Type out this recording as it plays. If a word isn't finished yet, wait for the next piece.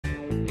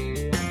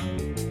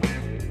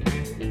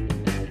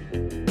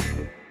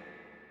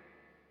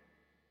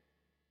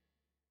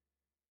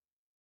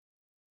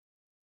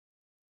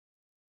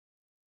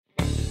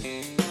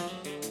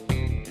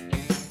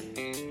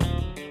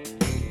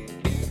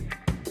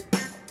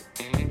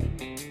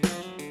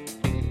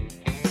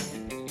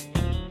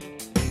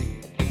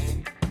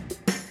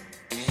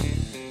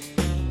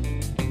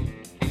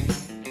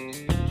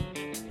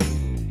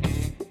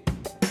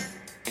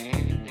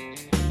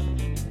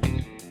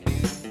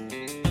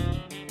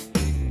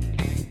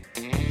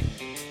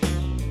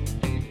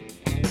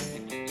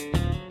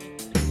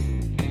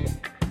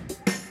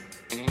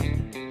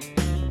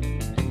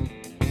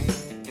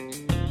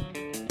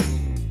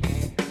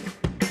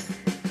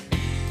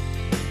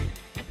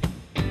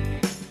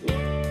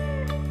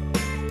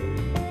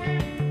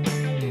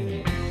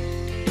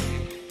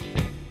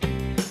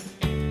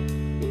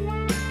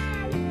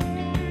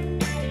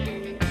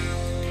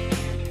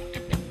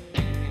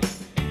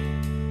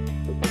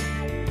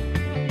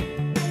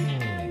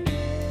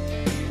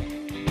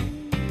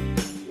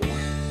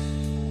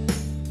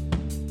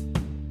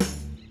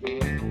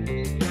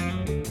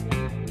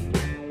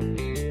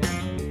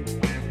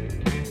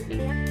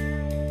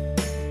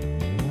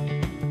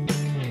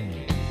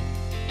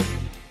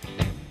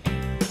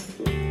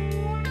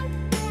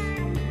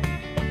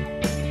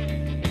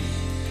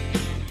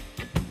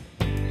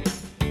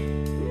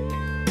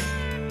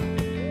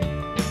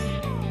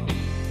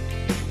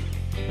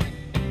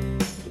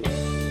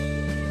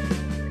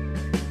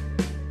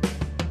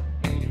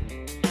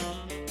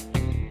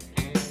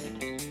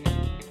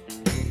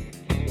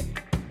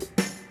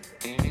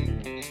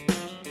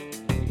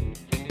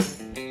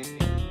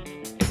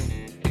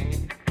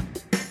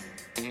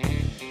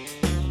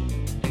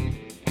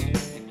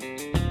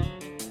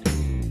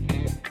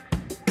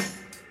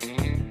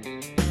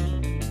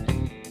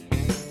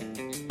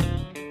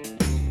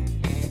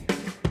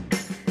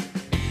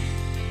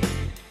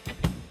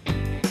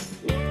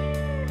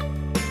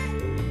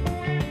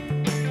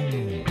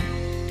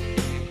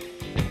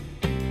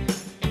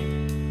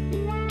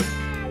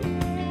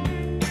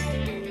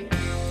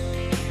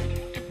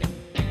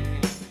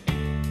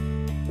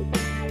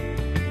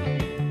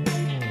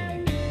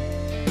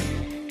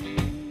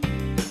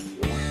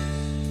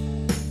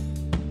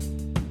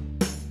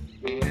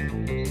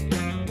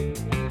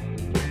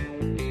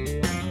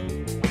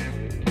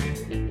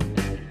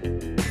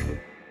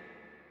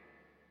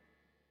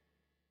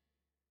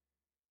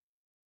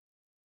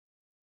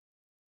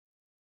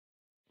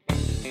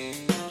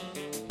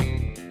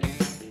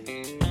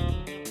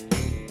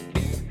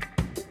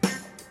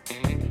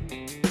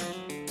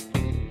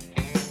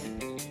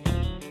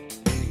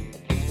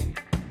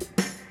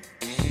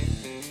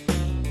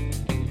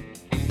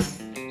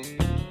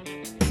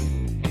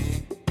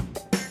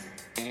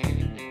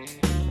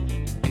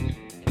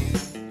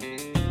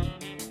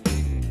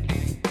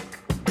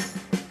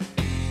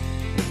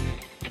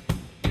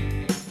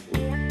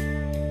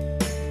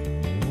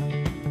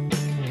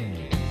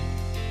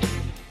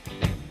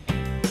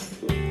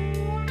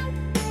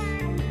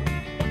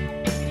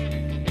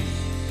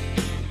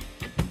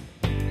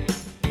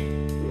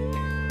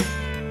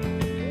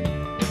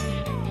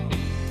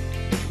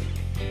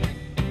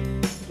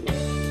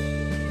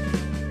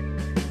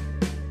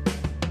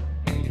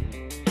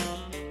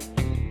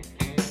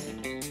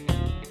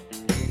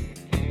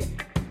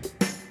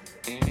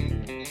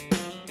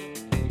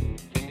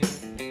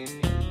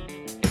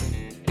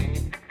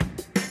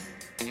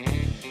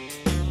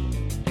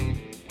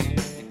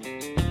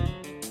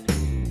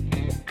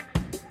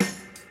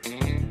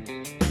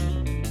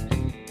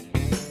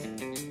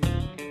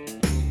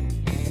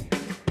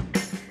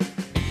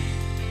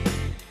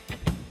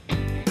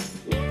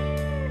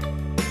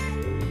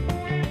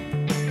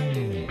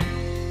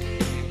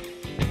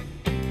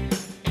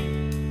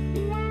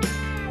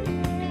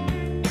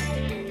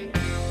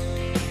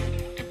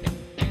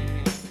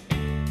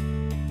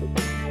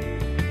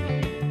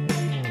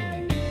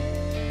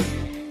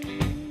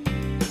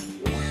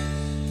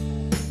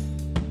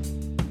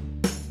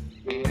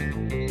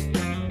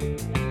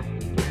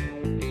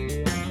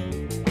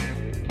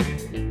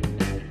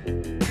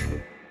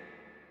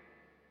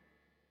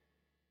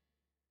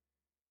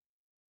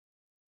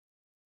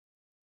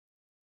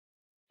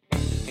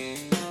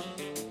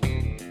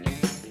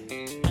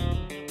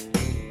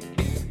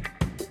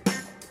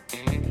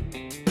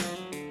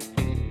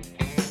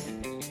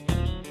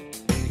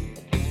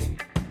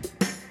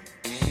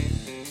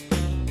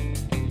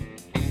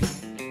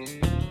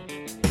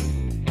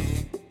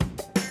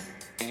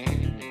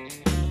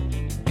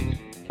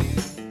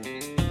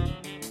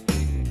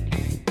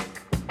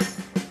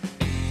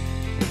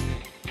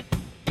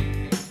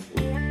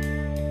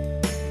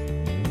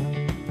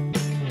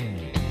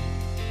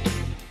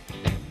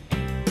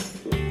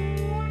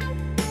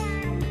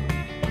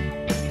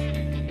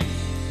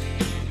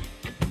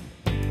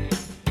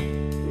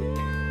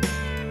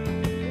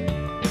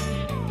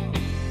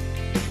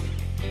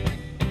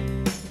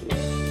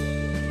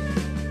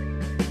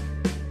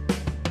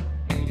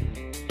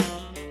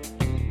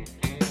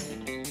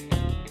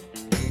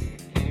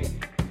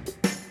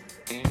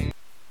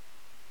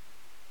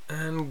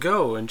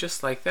Go, and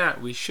just like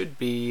that we should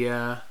be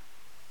live,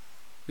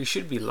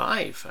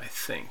 I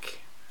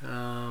think.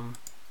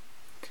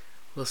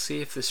 We'll see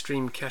if the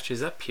stream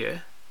catches up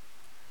here.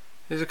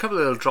 There's a couple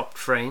of little dropped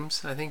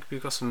frames. I think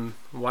we've got some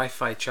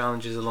Wi-Fi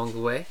challenges along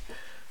the way,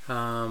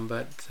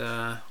 but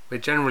we're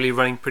generally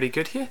running pretty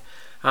good here.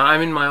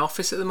 I'm in my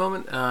office at the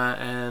moment,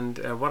 and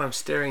what I'm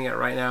staring at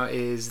right now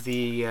is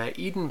the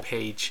Eden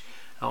page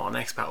on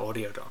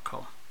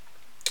expataudio.com.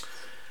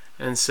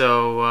 And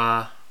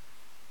so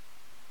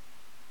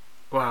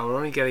wow, we're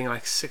only getting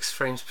like 6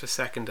 frames per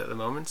second at the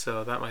moment,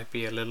 so that might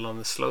be a little on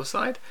the slow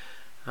side.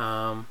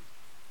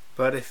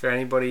 But if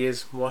anybody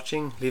is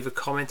watching, leave a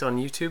comment on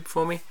YouTube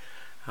for me,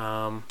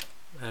 and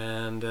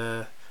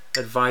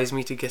advise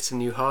me to get some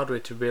new hardware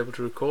to be able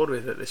to record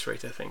with at this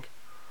rate, I think.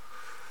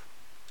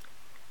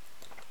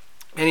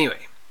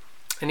 Anyway.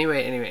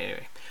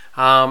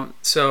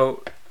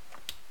 So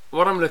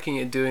what I'm looking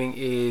at doing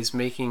is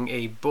making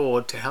a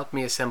board to help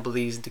me assemble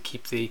these and to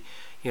keep the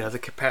the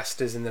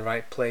capacitors in the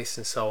right place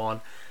and so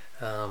on.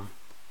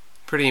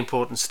 Pretty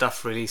important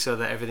stuff really, so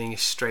that everything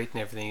is straight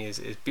and everything is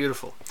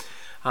beautiful.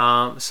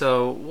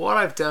 So what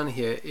I've done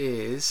here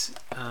is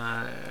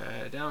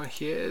down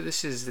here,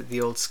 this is the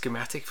old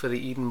schematic for the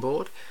Eden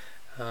board.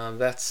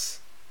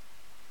 That's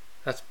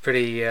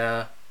pretty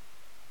well,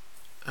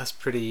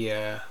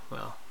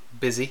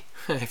 busy,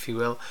 if you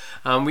will.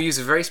 We use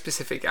a very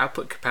specific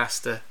output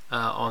capacitor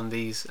on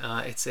these.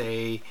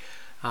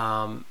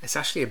 It's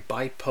actually a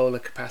bipolar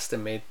capacitor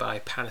made by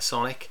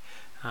Panasonic,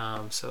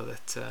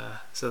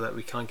 so that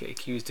we can't get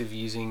accused of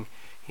using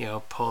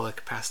polar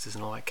capacitors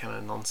and all that kind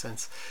of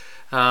nonsense.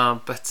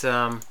 But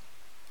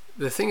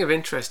the thing of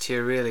interest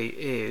here really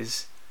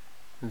is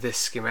this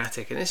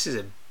schematic, and this is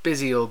a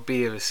busy old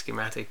bee of a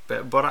schematic,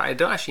 but I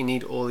don't actually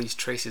need all these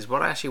traces.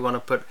 What I actually want to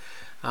put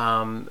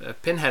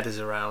pin headers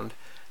around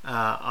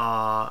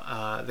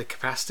are the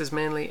capacitors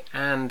mainly,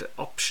 and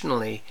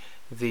optionally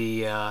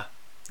the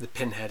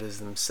pin headers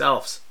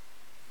themselves.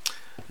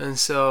 And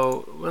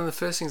so one of the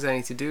first things I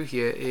need to do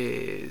here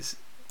is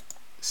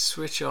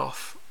switch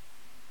off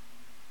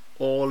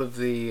all of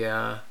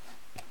the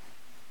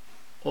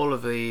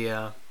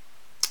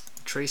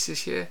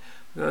traces here.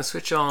 We're going to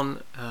switch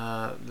on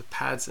the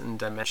pads and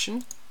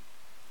dimension,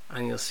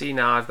 and you'll see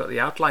now I've got the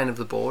outline of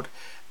the board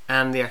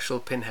and the actual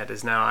pin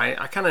headers. Now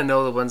I kind of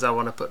know the ones I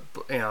want to put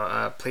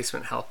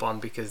placement help on,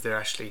 because they're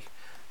actually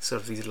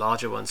sort of these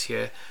larger ones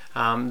here.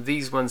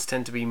 These ones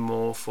tend to be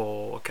more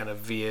for kind of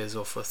vias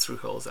or for through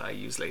holes that I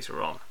use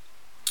later on.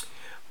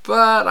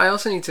 But I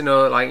also need to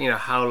know, like, you know,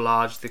 how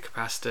large the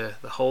capacitor,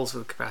 the holes for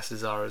the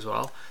capacitors are as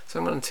well. So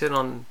I'm going to turn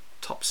on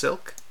top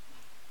silk,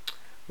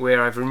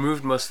 where I've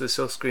removed most of the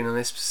silk screen on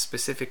this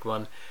specific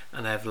one,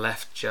 and I've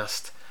left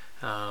just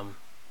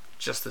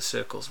the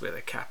circles where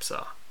the caps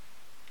are.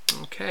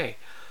 Okay,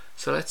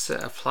 so let's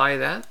apply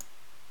that.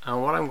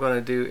 And what I'm going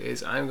to do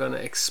is I'm going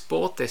to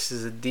export this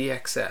as a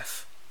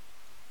DXF,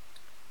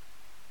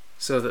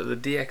 so that the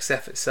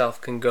DXF itself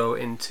can go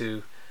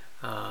into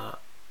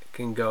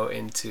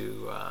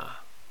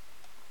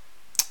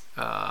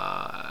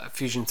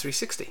Fusion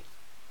 360.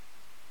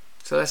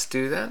 So let's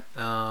do that.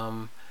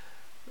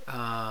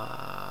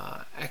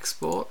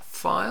 Export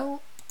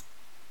file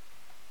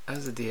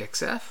as a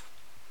DXF.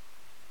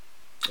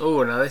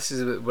 Oh, now this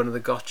is one of the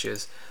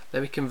gotchas.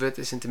 Let me convert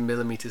this into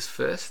millimeters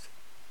first.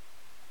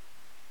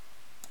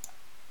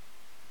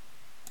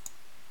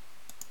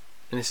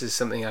 And this is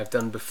something I've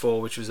done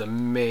before, which was a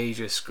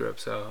major screw up,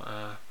 so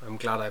I'm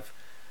glad I've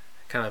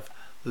kind of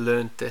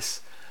learned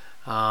this.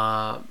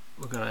 We're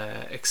going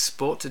to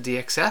export to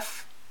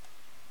DXF,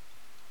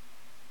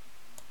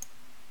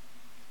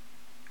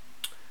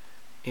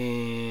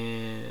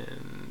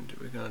 and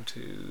we're going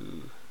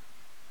to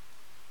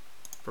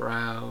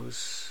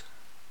browse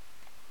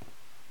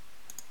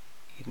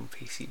Eden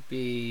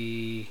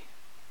PCB.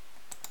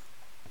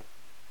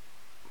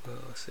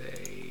 We'll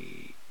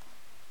say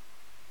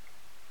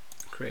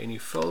create a new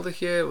folder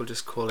here. We'll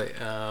just call it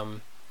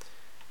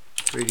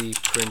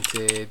 3D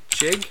printed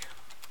jig,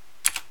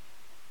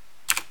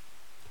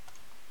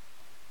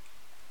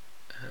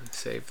 and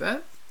save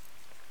that.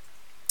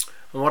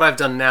 And what I've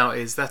done now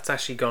is that's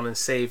actually gone and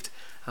saved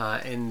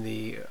in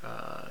the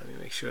let me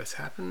make sure it's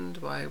happened.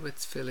 Wire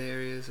width, fill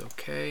areas,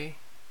 okay.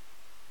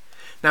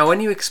 Now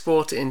when you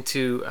export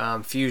into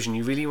Fusion,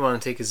 you really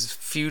want to take as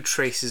few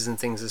traces and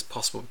things as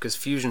possible, because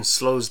Fusion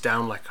slows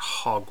down like a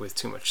hog with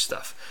too much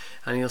stuff,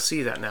 and you'll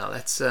see that now.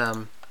 Let's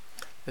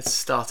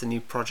start a new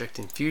project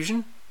in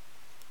Fusion.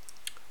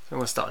 So I'm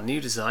going to start a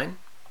new design,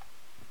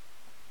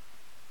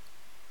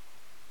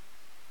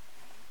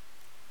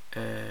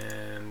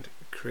 and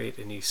create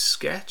a new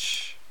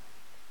sketch.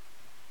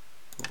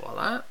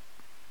 Voila.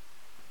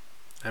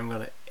 I'm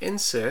going to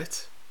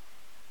insert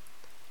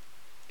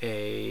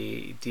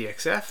a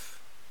DXF,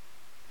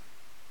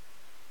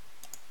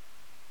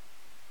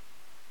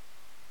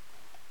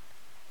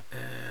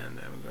 and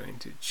I'm going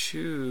to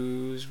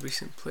choose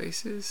recent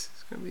places.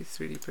 It's going to be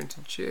 3D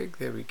printed jig.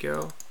 There we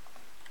go.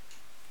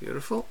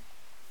 Beautiful.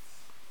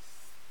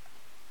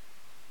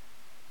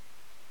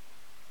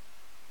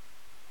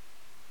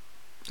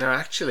 Now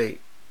actually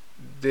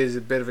there's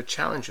a bit of a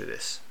challenge with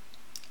this,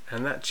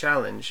 and that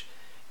challenge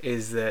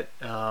is that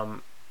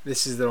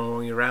this is the wrong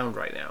way around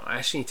right now. I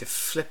actually need to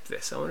flip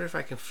this. I wonder if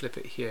I can flip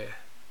it here.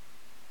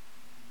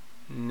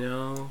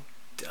 No,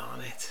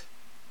 darn it.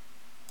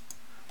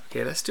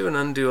 Okay, let's do an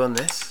undo on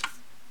this,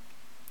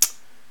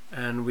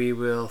 and we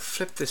will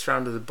flip this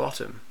round to the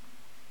bottom.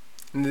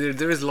 And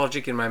there is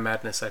logic in my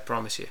madness, I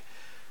promise you.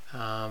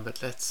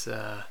 But let's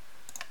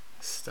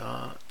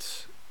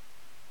start.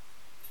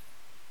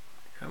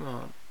 Come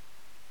on.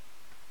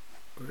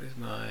 Where is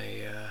my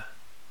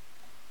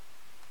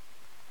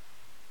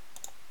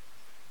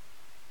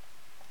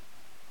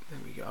there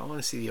we go. I want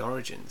to see the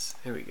origins.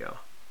 There we go.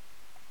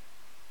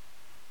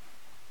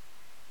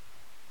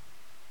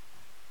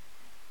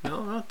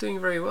 No, I'm not doing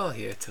very well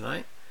here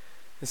tonight.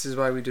 This is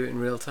why we do it in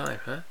real time,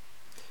 huh?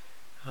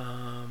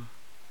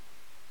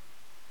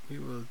 We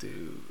will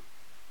do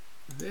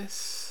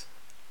this.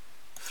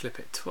 Flip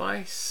it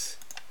twice.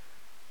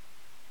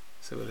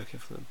 So we're looking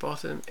from the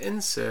bottom.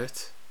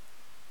 Insert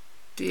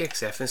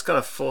DXF, and it's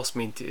going to force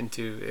me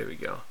into there we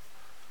go.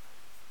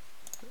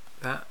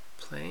 That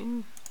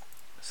plane.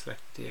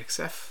 Select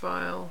DXF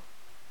file.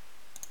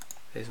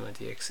 There's my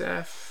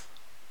DXF.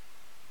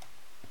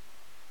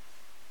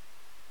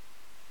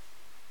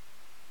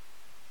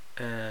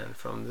 And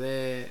from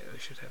there we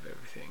should have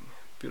everything.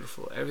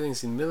 Beautiful.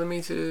 Everything's in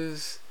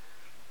millimeters.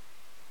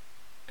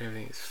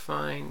 Everything is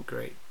fine.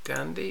 Great.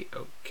 Dandy.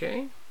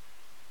 Okay.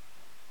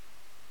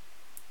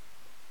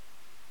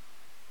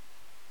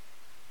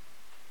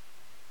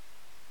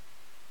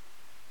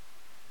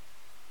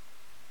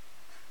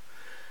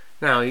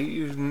 Now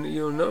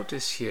you'll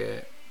notice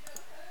here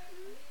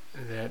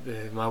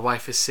that my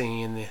wife is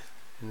singing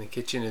in the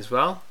kitchen as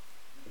well.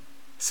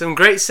 Some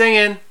great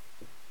singing.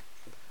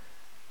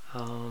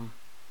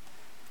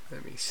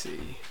 Let me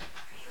see.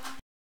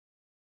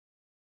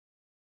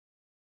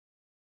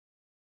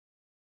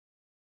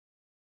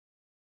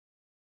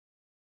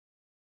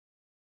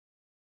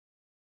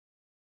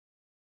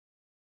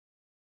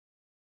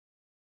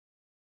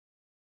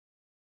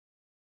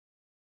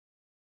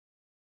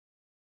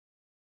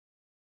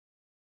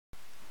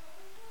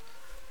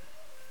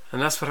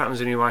 And that's what happens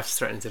when your wife's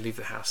threatening to leave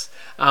the house.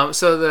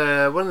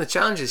 So one of the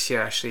challenges here,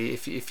 actually,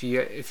 if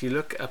you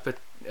look up at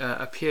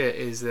up here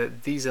is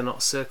that these are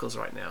not circles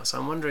right now, so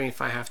I'm wondering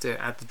if I have to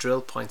add the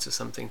drill points or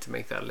something to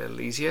make that a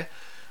little easier.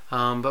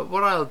 But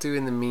what I'll do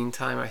in the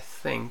meantime, I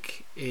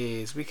think,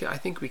 is I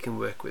think we can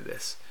work with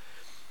this.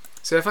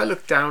 So if I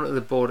look down at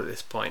the board at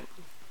this point,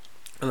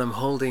 and I'm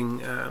holding,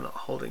 not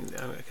holding,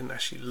 I can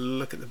actually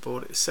look at the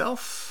board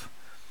itself.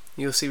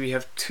 You'll see we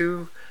have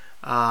two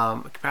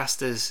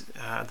capacitors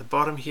at the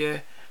bottom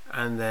here,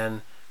 and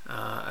then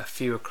a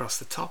few across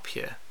the top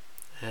here.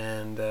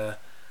 And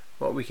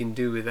what we can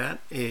do with that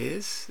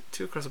is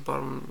two across the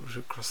bottom,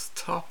 across the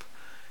top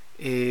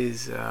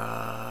is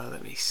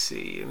let me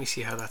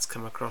see how that's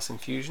come across in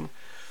Fusion.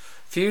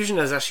 Fusion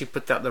has actually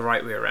put that the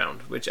right way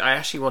around, which I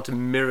actually want to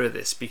mirror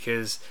this,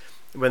 because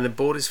when the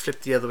board is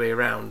flipped the other way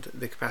around,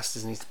 the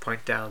capacitors need to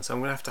point down. So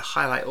I'm going to have to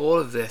highlight all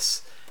of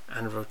this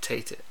and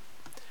rotate it.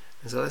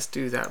 And so let's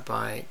do that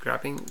by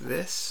grabbing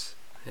this.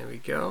 There we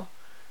go.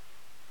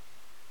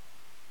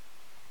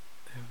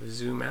 And we'll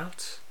zoom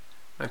out.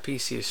 My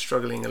PC is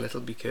struggling a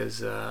little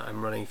because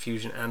I'm running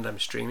Fusion and I'm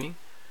streaming.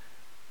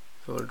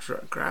 So we'll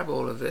grab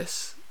all of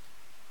this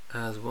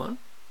as one,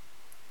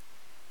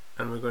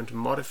 and we're going to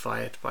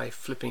modify it by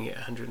flipping it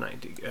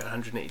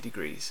 180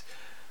 degrees.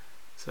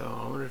 So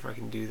I wonder if I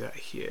can do that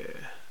here.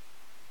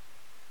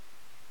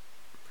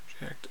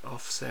 Project,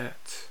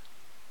 offset,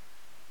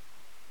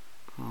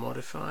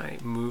 modify,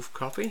 move,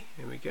 copy.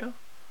 Here we go.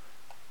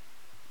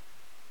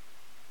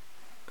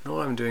 And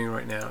all I'm doing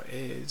right now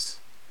is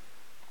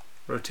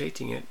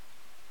rotating it.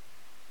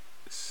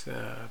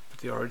 So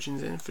put the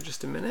origins in for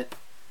just a minute.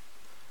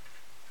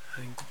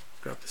 And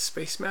grab the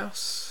space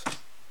mouse.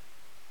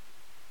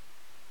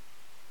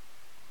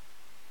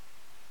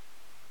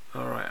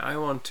 Alright, I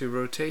want to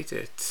rotate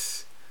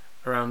it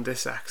around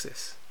this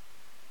axis.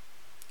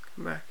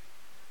 Come back.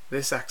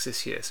 This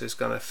axis here. So it's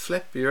going to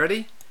flip. You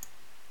ready?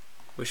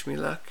 Wish me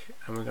luck.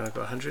 And we're going to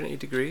go 180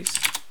 degrees.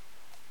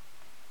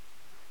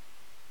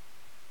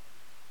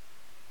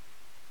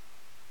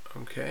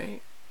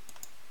 Okay.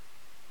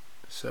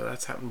 So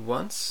that's happened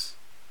once.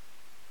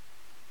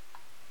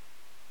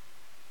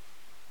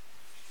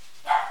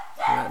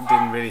 That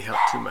didn't really help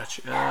too much.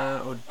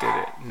 Or did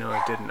it? No,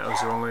 it didn't. I was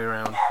the wrong way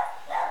around.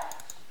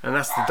 And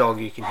that's the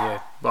dog you can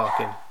hear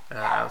barking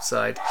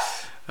outside.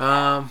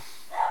 Let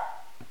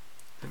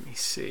me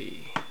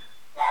see.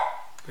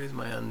 Where's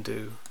my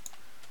undo?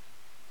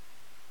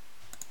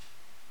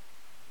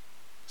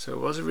 So it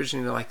was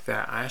originally like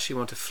that. I actually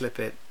want to flip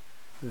it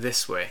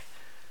this way.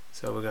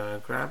 So we're going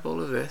to grab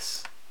all of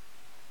this,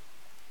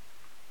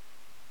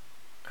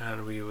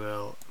 and we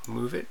will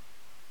move it.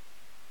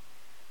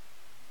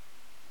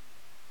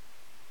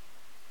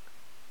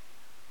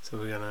 So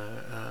we're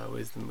gonna,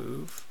 where's the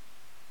move?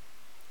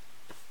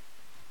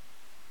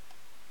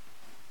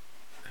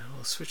 And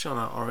we'll switch on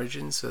our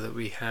origin so that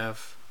we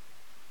have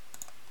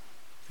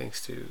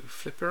things to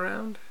flip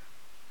around,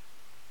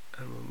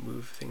 and we'll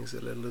move things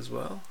a little as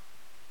well.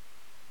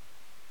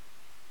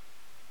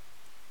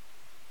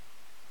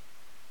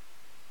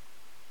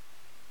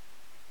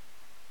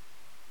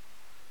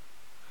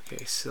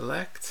 Okay,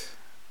 select,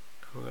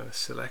 and we're going to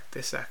select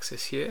this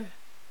axis here,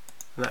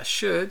 and that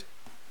should,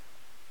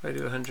 if I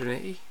do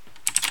 180,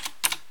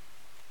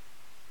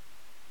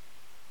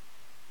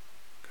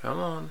 come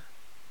on,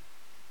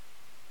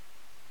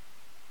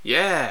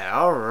 yeah,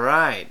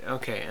 alright,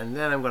 okay, and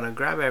then I'm going to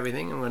grab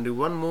everything, I'm going to do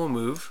one more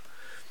move,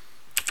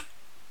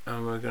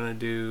 and we're going to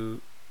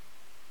do,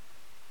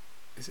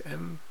 is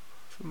M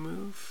for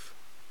move?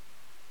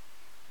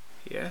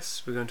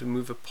 Yes, we're going to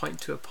move a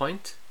point to a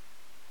point.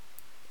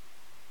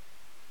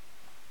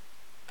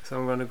 So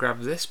I'm going to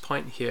grab this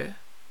point here,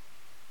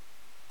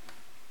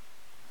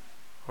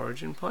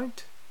 origin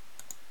point,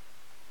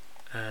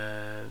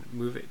 and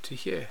move it to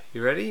here.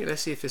 You ready?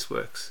 Let's see if this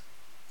works.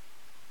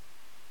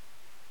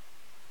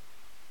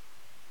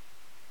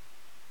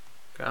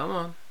 Come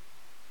on.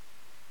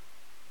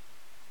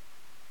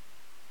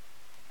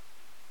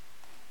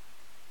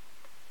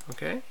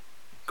 Okay.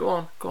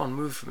 Go on,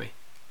 move for me.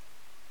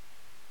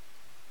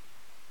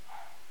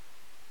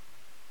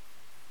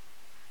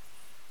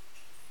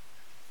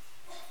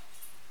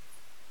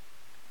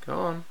 Go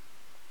on.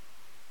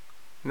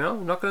 No,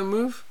 not going to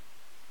move?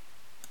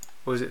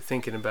 Or is it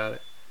thinking about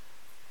it?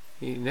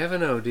 You never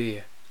know, do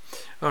you?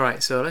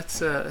 Alright, so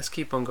let's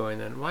keep on going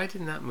then. Why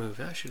didn't that move?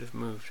 That should have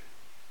moved.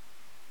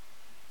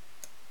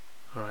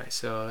 Alright,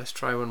 so let's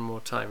try one more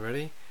time.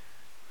 Ready?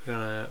 We're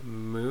going to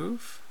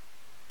move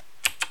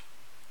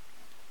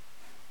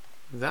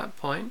that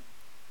point.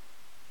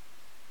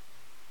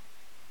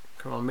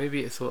 Come on,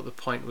 maybe it thought the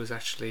point was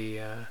actually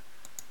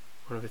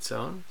one of its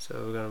own. So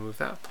we're going to move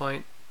that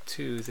point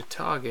to the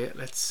target.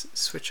 Let's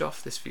switch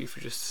off this view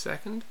for just a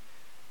second.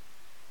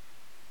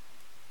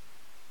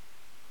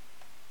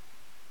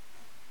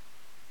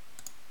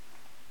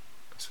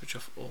 Switch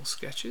off all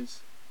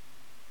sketches.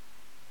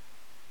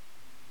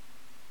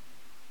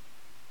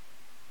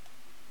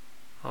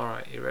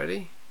 Alright, you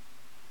ready?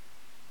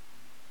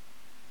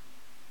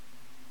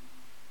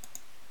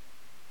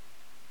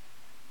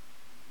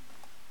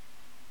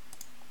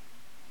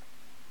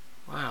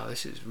 Wow,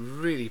 this is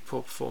really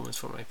poor performance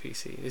for my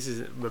PC. This is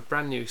a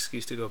brand new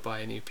excuse to go buy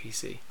a new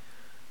PC.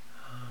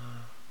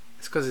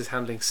 It's because it's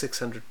handling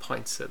 600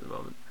 points at the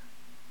moment.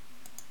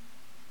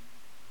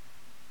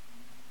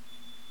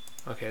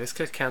 Okay, let's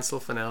click cancel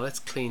for now. Let's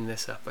clean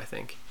this up, I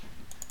think.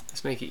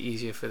 Let's make it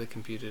easier for the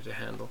computer to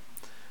handle.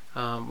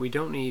 We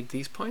don't need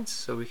these points,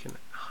 so we can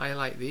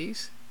highlight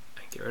these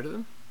and get rid of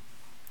them.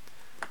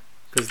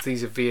 Because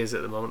these are vias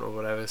at the moment or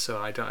whatever,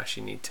 so I don't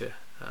actually need to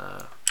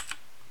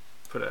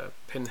put a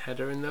pin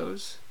header in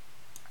those.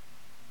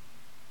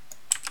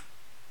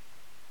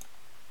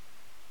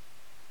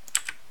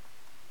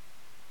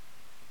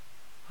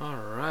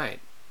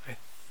 Alright, I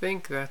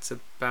think that's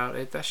about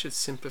it. That should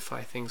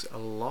simplify things a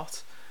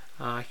lot.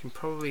 I can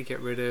probably get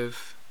rid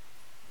of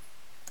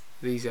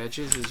these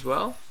edges as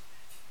well.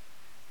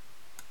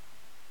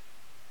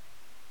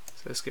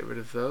 So let's get rid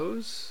of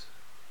those.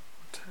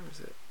 What time is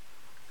it?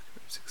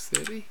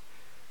 6:30.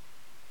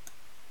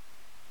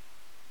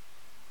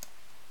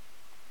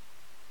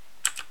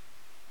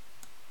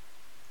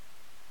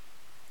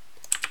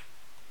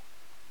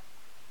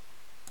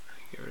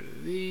 Get rid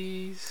of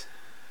these.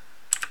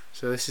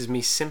 So this is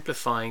me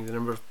simplifying the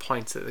number of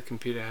points that the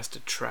computer has to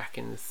track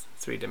in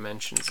 3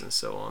 dimensions and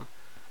so on.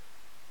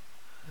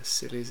 As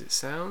silly as it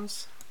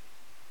sounds.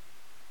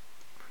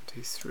 1,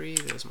 2, 3.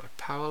 There's my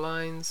power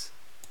lines.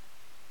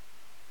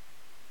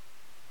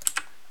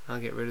 I'll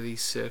get rid of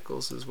these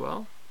circles as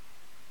well.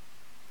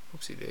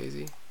 Oopsie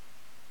daisy.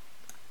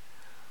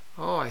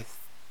 Oh,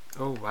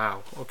 oh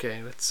wow.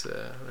 Okay, let's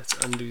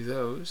undo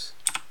those.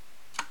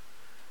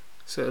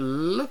 So it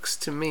looks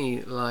to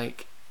me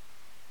like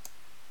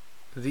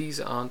these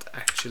aren't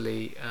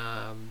actually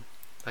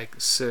like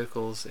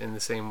circles in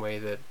the same way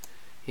that,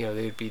 you know,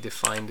 they'd be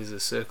defined as a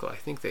circle. I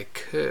think they're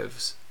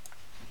curves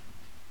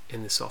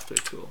in the software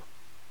tool.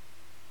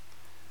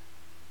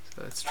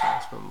 So let's try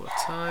this one more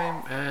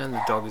time, and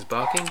the dog is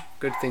barking.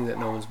 Good thing that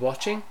no one's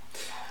watching.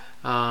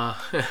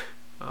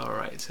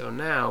 Alright, so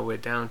now we're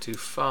down to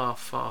far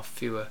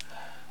fewer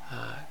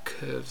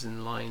curves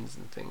and lines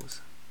and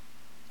things.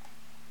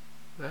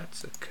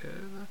 That's a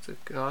curve,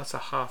 that's a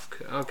half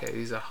curve. Okay,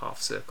 these are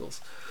half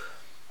circles.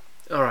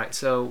 Alright,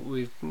 so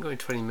we've been going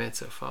 20 minutes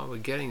so far. We're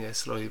getting there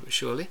slowly but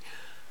surely.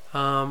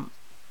 From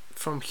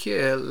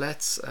here,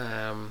 let's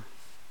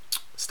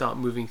start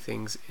moving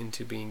things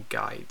into being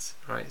guides.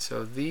 Right,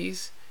 so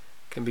these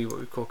can be what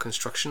we call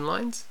construction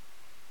lines.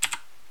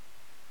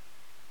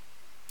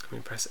 We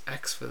press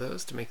X for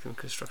those to make them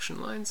construction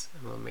lines,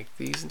 and we'll make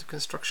these into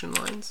construction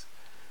lines,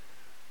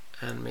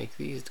 and make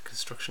these into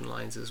construction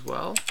lines as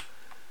well.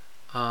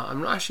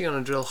 I'm not actually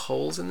going to drill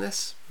holes in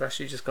this. We're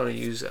actually just going to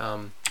use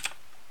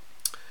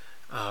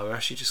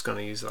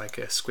like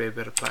a square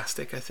bit of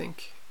plastic, I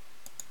think.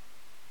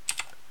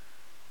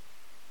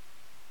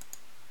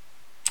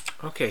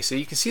 Okay, so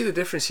you can see the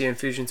difference here in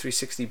Fusion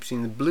 360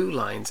 between the blue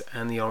lines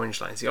and the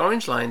orange lines. The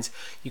orange lines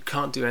you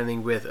can't do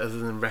anything with other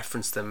than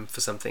reference them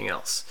for something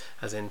else,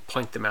 as in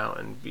point them out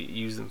and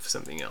use them for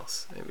something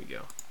else. There we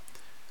go.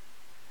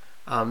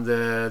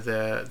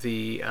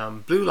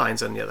 The blue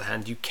lines, on the other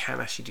hand, you can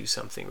actually do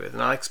something with,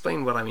 and I'll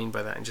explain what I mean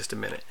by that in just a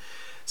minute.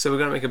 So we're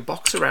going to make a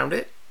box around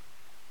it.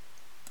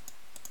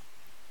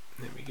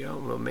 There we go.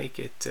 We'll make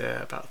it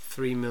about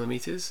 3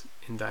 millimeters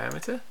in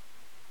diameter.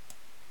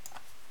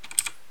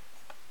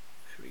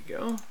 There we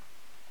go.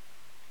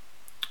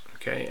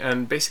 Okay,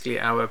 and basically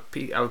our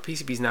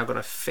PCB is now going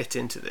to fit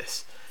into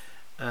this.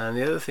 And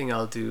the other thing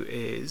I'll do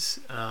is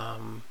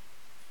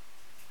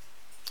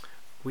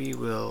we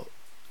will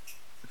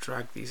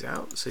drag these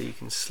out so you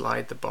can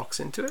slide the box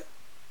into it.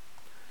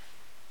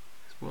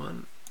 There's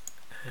 1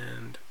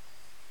 and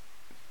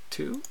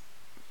 2.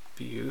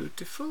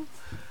 Beautiful.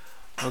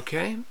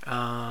 Okay.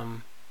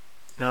 Now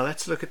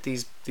let's look at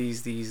these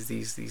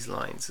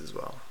lines as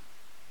well.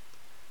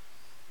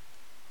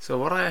 So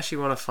what I actually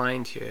want to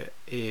find here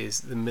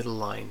is the middle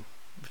line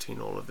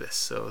between all of this.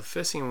 So the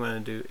first thing I'm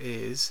going to do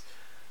is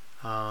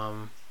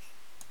find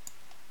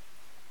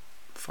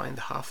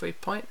the halfway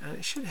point, and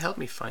it should help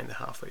me find the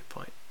halfway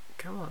point.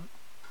 Come on.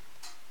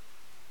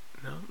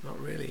 No, not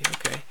really.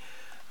 Okay.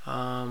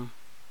 Try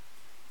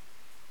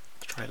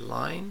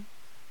line.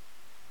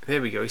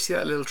 There we go. You see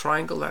that little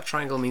triangle? That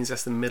triangle means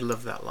that's the middle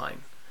of that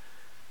line.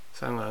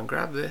 So I'm going to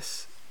grab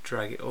this,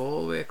 drag it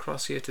all the way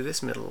across here to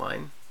this middle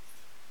line.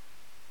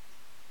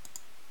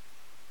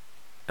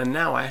 And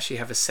now I actually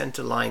have a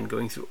center line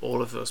going through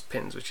all of those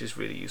pins, which is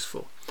really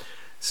useful.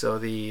 So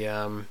the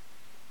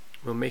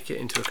we'll make it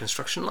into a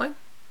construction line.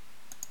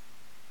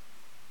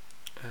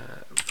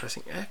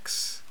 Pressing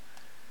X.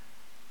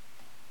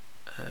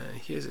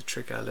 Here's a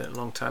trick I learned a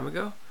long time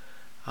ago.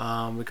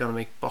 We're going to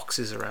make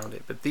boxes around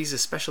it, but these are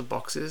special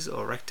boxes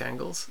or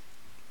rectangles.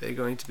 They're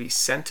going to be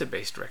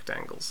center-based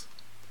rectangles.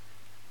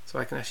 So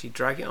I can actually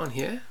drag it on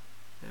here.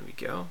 There we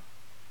go.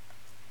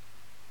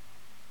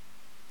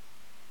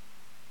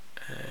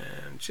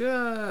 And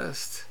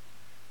just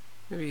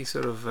maybe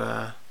sort of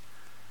I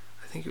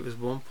think it was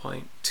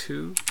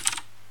 1.2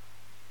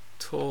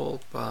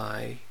 tall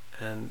by,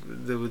 and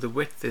the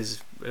width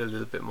is a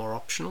little bit more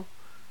optional.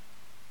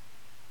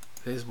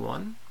 there's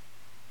one,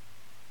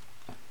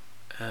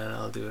 and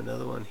I'll do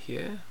another one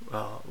here.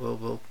 Well,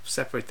 we'll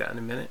separate that in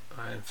a minute.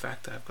 In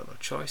fact, I've got no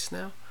choice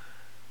now.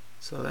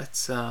 So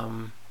let's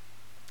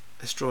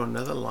draw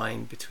another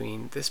line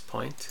between this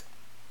point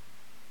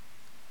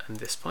and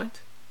this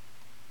point.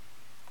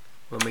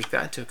 We'll make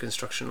that into a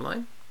construction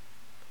line.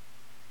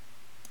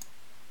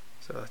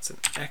 So that's an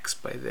X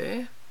by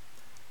there,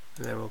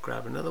 and then we'll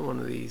grab another one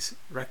of these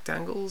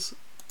rectangles,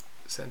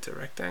 center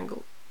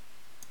rectangle.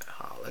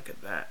 Oh, look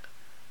at that.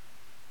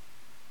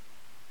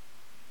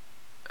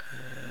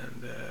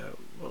 And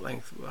what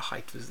length, what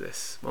height was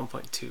this?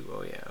 1.2.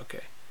 Oh yeah,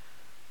 okay.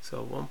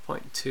 So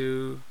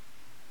 1.2,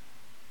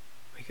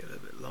 make it a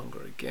little bit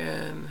longer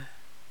again.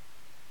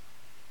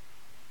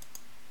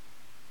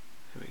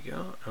 There we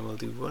go. And we'll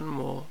do one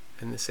more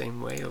in the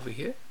same way over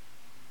here.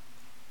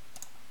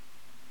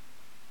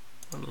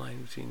 One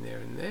line between there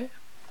and there.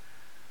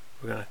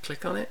 We're going to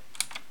click on it.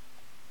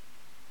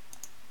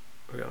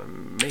 We're going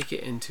to make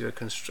it into a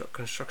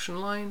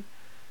construction line.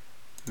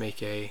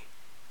 Make a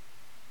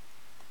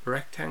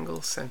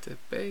rectangle center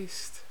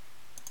based.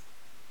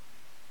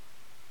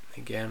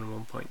 Again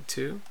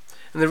 1.2.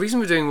 And the reason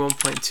we're doing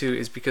 1.2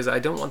 is because I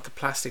don't want the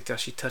plastic to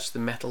actually touch the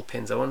metal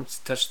pins. I want it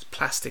to touch the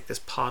plastic that's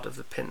part of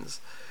the pins.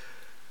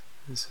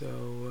 And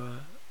so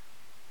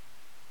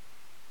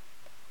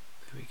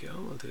there we go.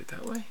 We'll do it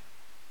that way.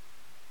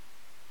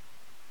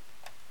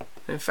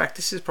 In fact,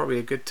 this is probably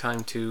a good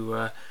time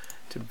to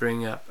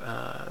bring up,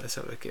 let's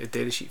have a look at a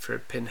datasheet for a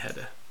pin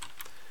header.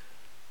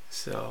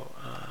 So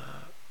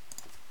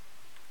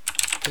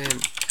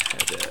pin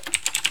header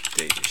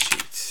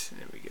datasheet.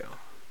 There we go.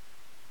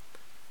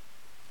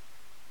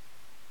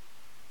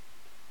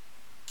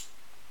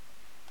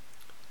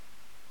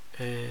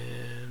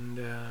 And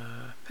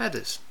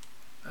headers.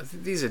 I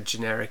think these are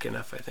generic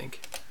enough, I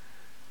think.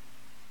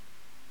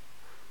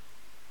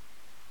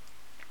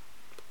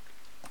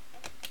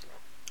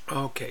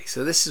 Okay,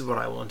 so this is what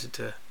I wanted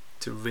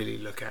to really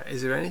look at.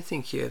 Is there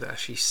anything here that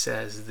actually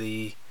says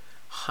the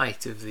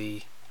height of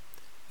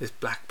this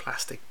black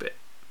plastic bit?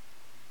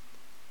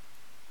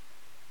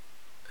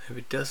 If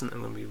it doesn't,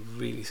 I'm going to be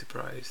really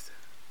surprised.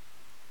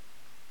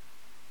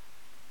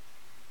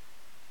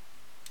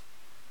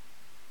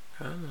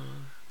 Come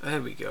on.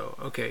 There we go.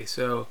 Okay,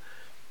 so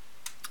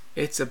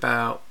it's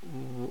about,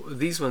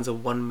 these ones are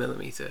 1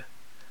 millimeter.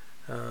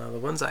 The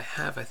ones I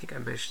have, I think I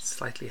measured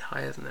slightly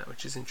higher than that,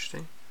 which is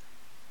interesting.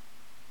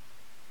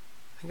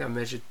 I think I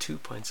measured 2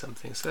 point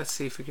something. So let's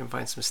see if we can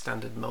find some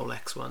standard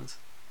Molex ones.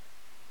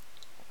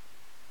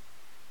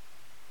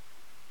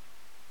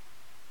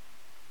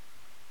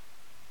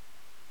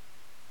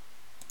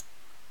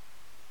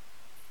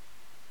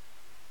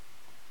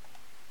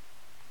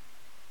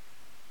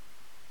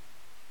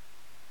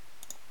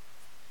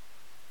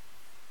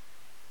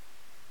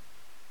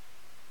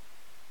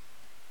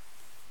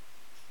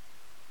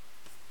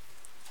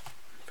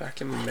 In fact,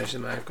 let me measure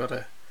them. I've got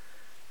a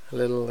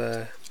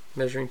little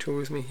measuring tool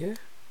with me here.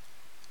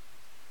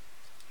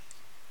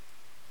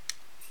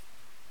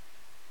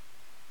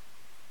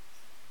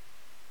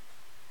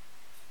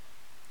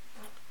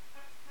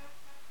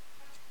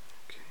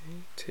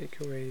 Okay, take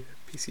away the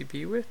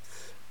PCB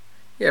width.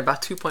 Yeah,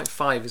 about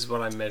 2.5 is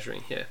what I'm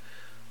measuring here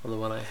on the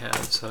one I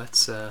have. So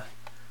let's have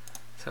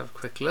a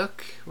quick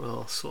look.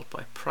 We'll sort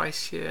by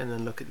price here and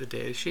then look at the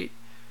data sheet.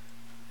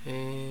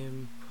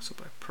 Sort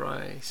by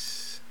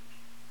price.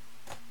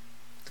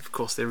 Of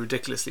course, they're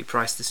ridiculously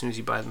priced as soon as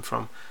you buy them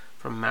from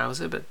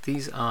Mauser, but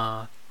these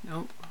are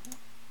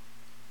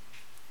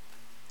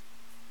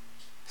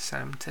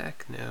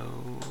Samtec.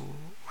 No,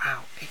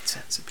 wow, 8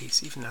 cents a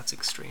piece. Even that's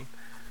extreme.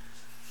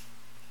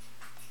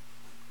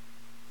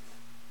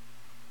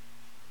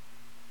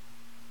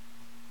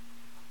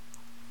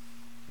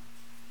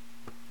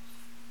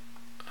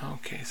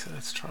 Okay, so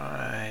let's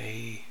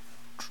try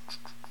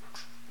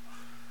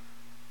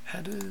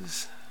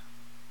headers,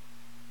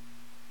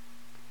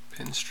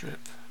 pin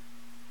strip.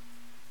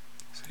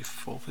 Say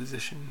full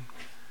position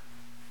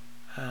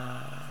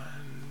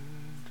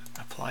and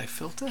apply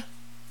filter,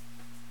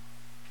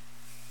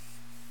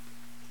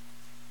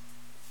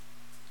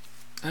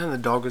 and the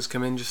dog has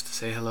come in just to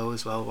say hello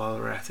as well while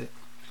we're at it.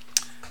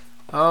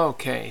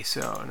 Okay,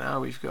 so now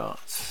we've got,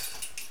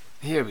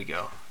 here we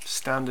go,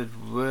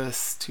 standard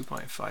worth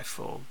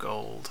 2.54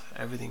 gold,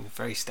 everything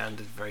very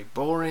standard, very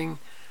boring.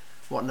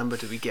 What number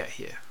do we get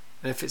here?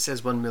 And if it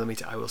says 1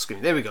 millimeter, I will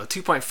scream. There we go,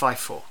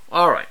 2.54.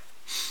 All right.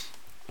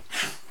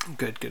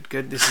 Good, good,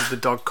 good. This is the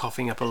dog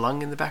coughing up a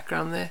lung in the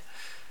background there.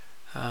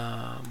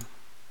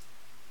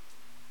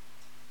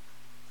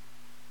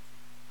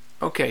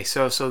 Okay,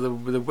 so the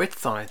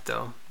width on it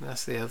though,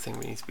 that's the other thing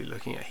we need to be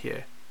looking at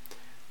here.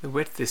 The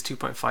width is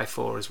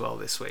 2.54 as well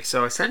this way.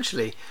 So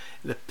essentially,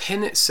 the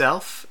pin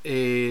itself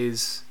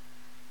is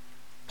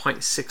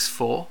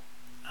 0.64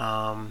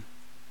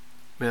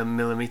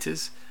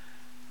 millimeters.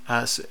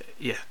 So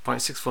yeah,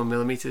 0.64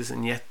 millimeters,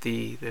 and yet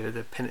the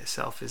pin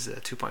itself is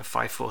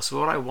 2.54. So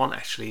what I want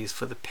actually is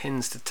for the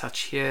pins to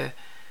touch here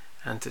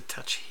and to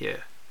touch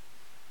here.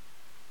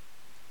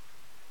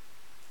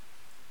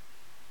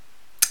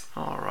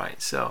 Alright,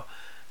 Alright,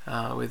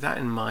 so with that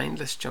in mind,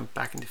 let's jump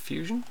back into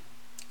Fusion.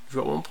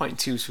 We've got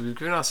 1.2, so we've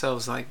given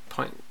ourselves like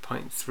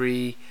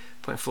 0.3,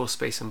 0.4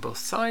 space on both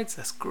sides.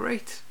 That's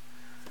great.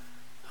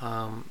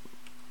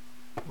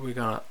 We're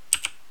gonna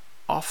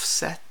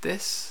offset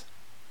this.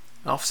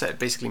 Offset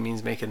basically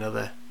means make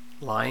another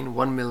line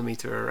 1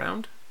 millimeter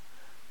around.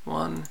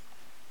 1,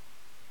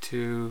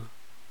 2,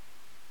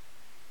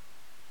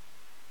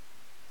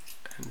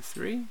 and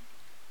 3.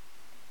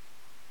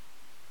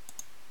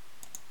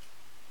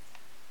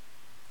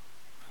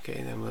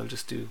 Okay, then we'll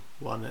just do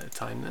one at a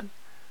time then.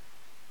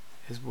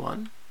 Here's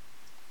 1.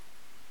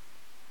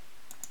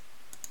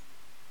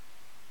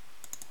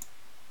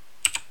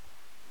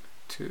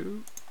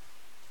 2,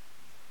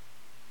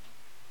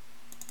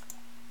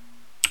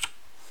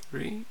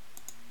 3.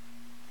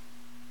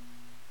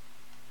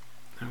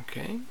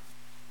 Okay,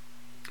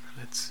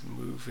 let's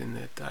move in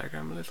the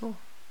diagram a little.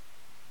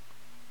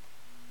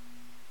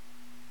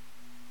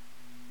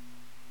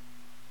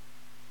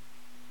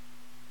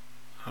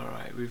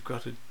 Alright, we've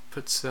got to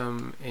put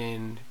some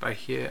in by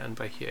here and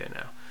by here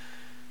now.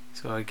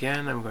 So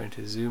again, I'm going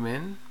to zoom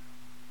in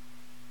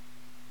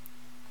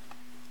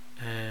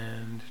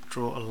and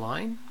draw a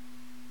line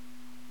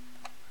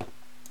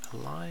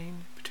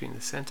between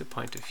the center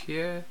point of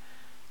here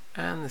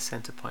and the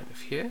center point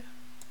of here.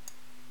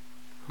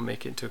 We'll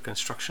make it into a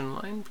construction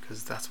line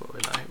because that's what we're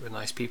like. We're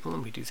nice people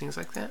and we do things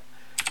like that.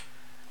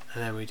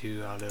 And then we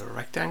do our little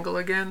rectangle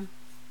again.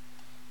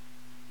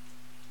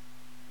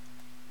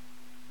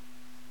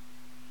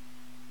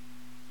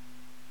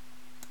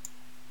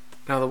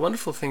 Now the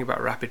wonderful thing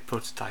about rapid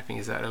prototyping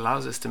is that it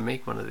allows us to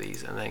make one of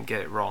these and then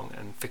get it wrong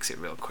and fix it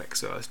real quick.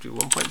 So let's do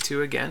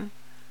 1.2 again.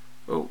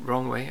 Oh,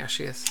 wrong way,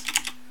 actually it's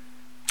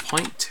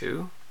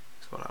 0.2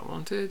 is what I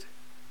wanted.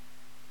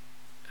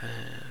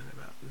 And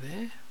about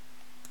there.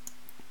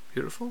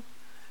 Beautiful.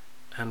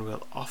 And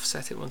we'll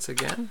offset it once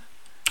again.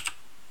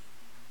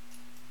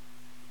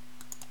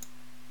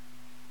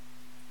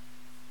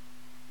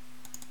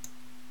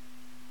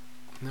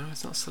 No,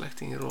 it's not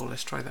selecting it all.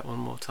 Let's try that one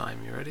more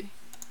time. You ready?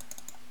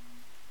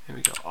 There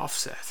we go,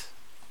 offset.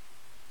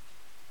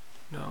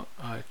 No,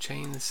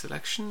 chain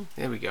selection.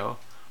 There we go.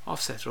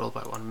 Offset roll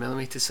by 1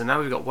 millimeter. So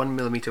now we've got 1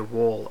 millimeter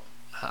wall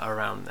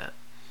around that.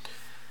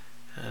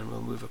 And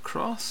we'll move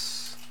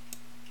across.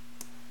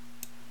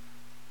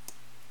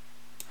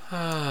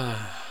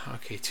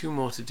 Okay, 2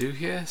 more to do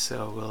here.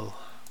 So we'll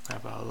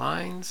grab our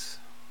lines.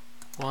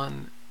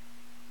 1,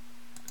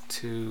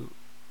 2,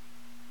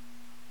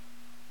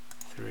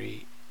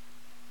 3,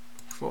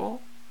 4.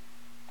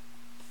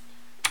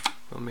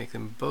 We'll make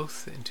them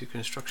both into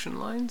construction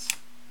lines.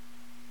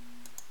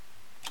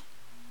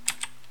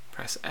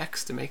 Press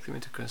X to make them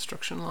into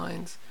construction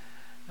lines.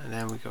 And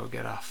then we go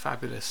get our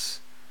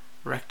fabulous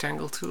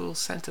rectangle tool,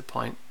 center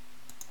point.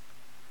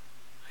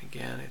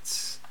 Again,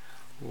 it's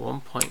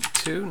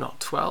 1.2, not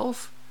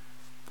 12,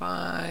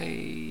 by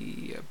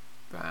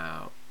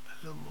about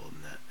a little more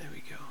than that. There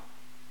we go.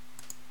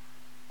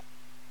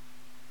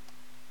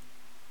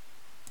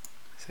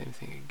 Same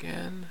thing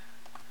again.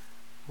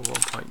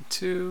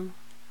 1.2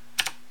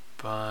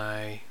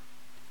 by,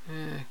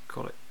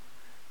 call it,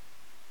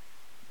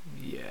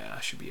 yeah, I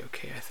should be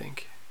okay, I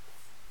think.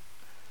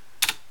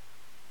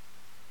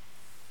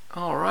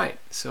 Alright,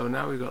 so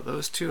now we've got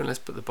those two, and let's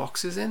put the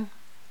boxes in.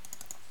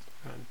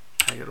 And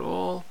tag it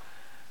all.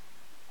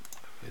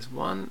 There's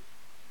 1.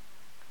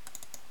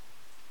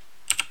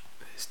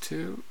 There's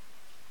 2.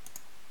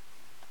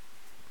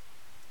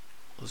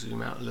 We'll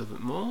zoom out a little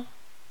bit more.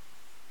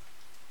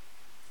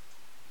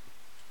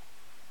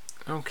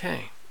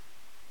 Okay.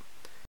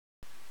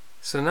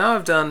 So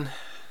now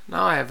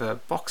I have a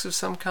box of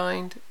some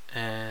kind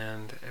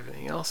and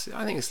everything else.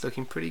 I think it's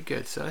looking pretty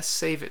good. So let's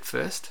save it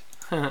first.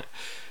 We'll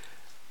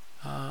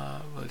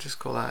just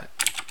call that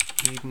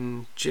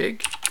Eden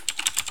Jig.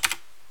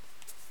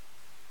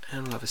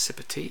 And we'll have a sip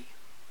of tea.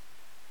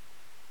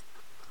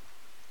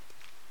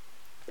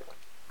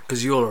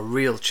 Because you're a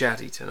real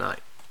chatty tonight.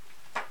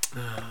 Let's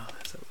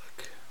have a look.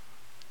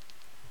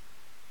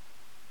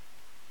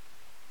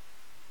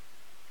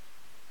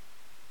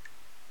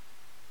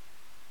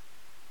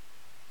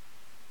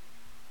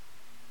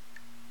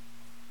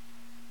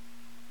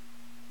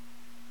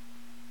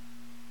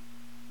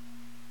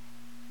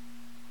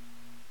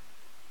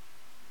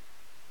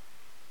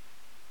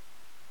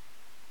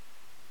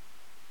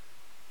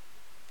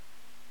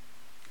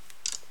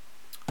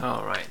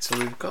 Alright, so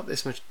we've got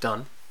this much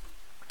done.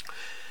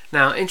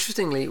 Now,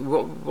 interestingly,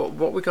 what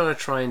we're going to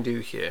try and do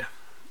here,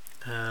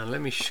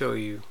 let me show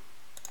you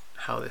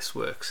how this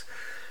works.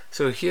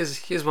 So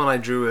here's one I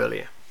drew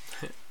earlier.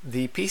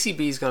 The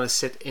PCB is going to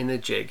sit in a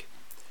jig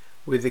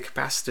with the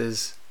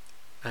capacitors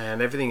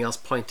and everything else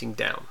pointing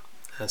down,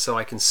 and so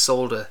I can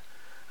solder,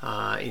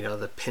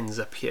 the pins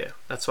up here.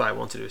 That's what I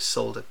want to do, is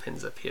solder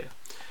pins up here.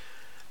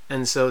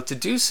 And so to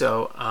do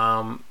so,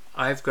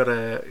 I've got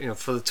a,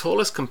 for the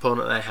tallest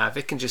component I have,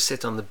 it can just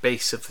sit on the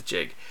base of the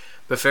jig.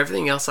 But for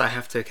everything else, I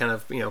have to kind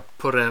of,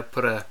 put a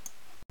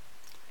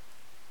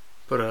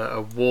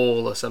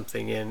wall or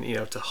something in,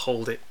 to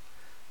hold it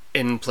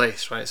in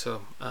place, right?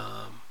 So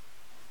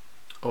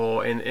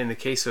or in the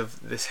case of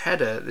this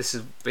header, this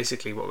is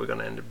basically what we're going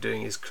to end up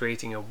doing, is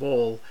creating a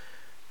wall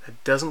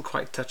that doesn't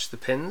quite touch the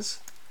pins,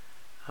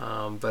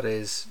 but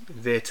is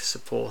there to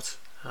support.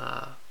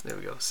 There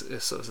we go.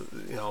 So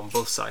you know, on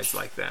both sides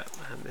like that,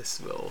 and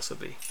this will also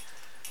be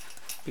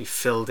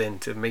filled in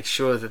to make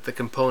sure that the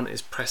component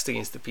is pressed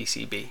against the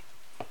PCB.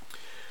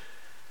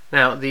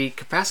 Now the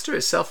capacitor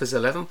itself is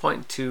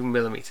 11.2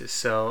 millimeters,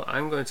 so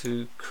I'm going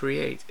to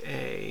create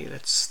a,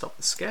 let's stop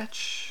the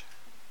sketch,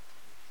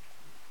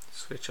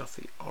 switch off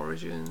the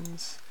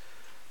origins,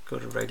 go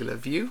to regular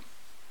view.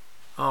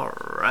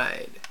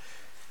 Alright.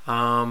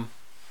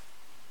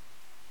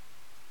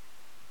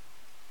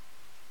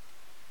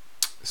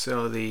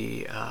 So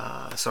the,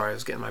 sorry, I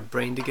was getting my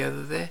brain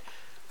together there.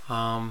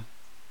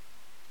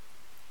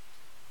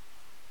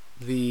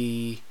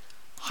 The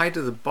height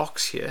of the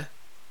box here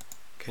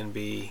can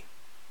be,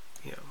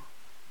 you know,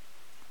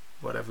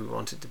 whatever we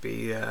want it to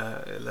be.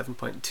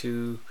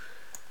 11.2.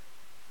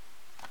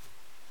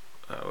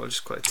 We'll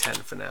just call it 10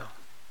 for now.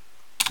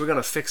 We're going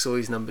to fix all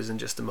these numbers in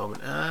just a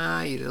moment.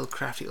 Ah, you little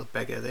crafty little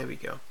beggar. There we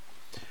go.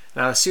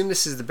 Now assume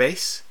this is the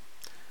base.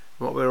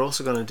 What we're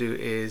also going to do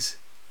is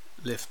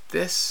lift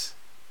this,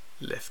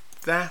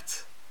 lift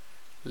that,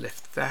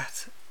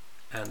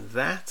 and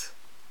that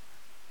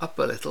up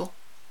a little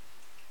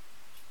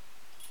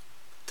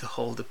to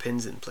hold the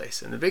pins in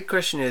place. And the big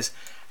question is,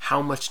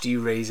 how much do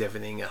you raise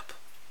everything up?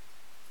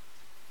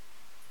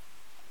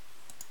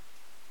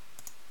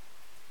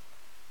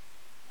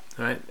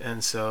 Right,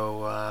 and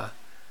so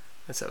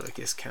let's have a look.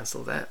 Just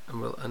cancel that,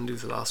 and we'll undo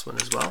the last one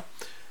as well.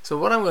 So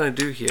what I'm going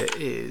to do here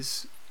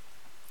is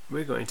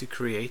we're going to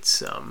create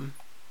some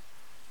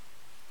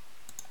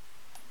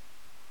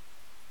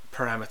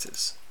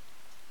parameters.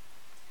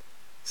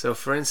 So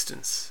for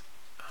instance,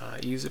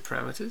 user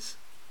parameters.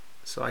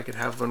 So I could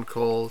have one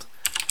called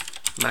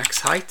max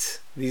height.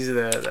 These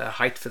are the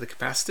height for the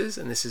capacitors,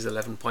 and this is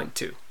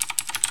 11.2.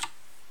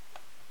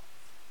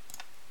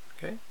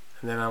 Okay,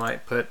 and then I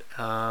might put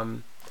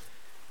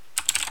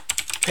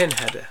pin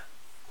header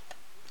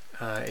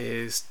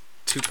is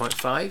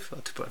 2.5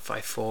 or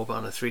 2.54, but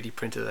on a 3D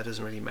printer that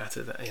doesn't really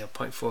matter. That, you know,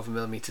 0.4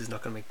 millimeters is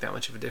not going to make that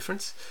much of a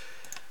difference.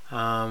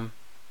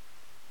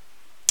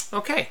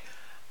 Okay,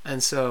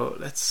 and so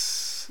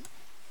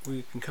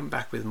we can come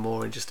back with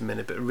more in just a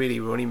minute, but really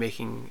we're only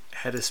making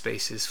header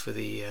spaces for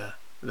the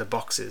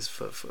boxes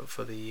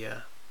for the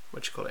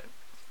what you call it.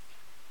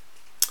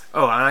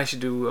 Oh, and I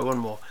should do one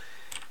more.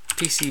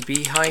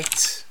 PCB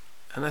height,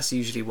 and that's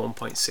usually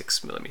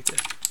 1.6 millimeter.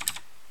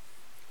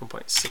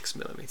 1.6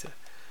 millimeter.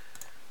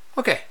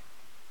 Okay,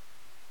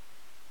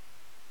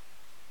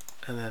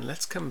 and then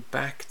let's come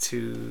back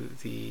to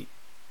the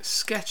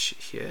sketch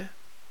here,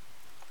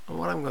 and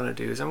what I'm going to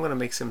do is I'm going to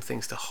make some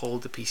things to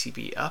hold the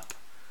PCB up,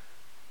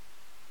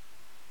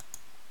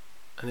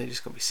 and they're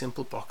just going to be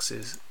simple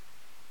boxes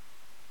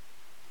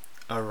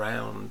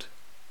around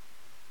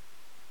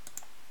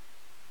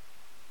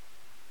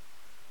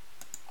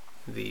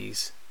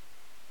these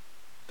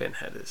pin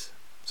headers.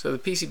 So the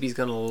PCB is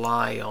going to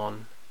lie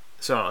on,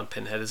 sorry, on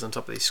pin headers on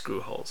top of these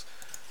screw holes.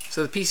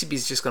 So the PCB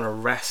is just going to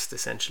rest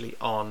essentially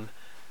on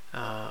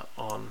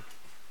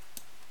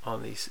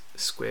these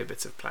square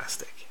bits of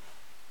plastic.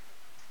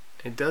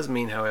 It does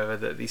mean, however,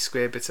 that these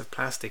square bits of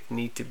plastic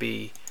need to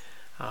be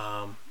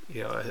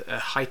you know, a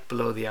height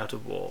below the outer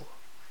wall.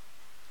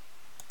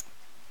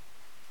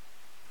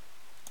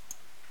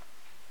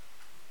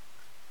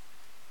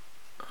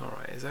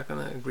 Alright, is that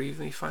going to agree with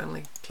me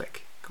finally?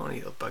 Click. Go on, you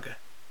little bugger.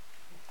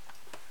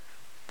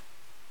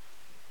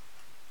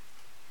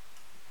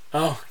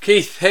 Oh,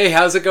 Keith, hey,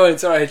 how's it going?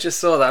 Sorry, I just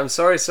saw that. I'm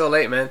sorry it's so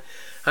late, man.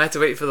 I had to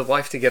wait for the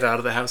wife to get out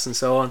of the house and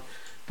so on.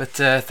 But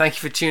thank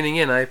you for tuning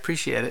in. I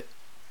appreciate it.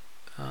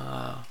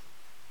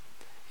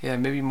 Yeah,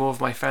 maybe more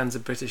of my fans are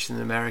British than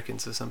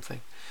Americans or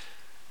something.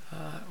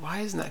 Why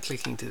isn't that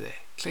clicking today?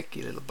 Click,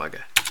 you little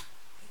bugger.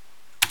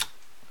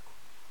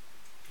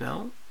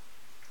 No?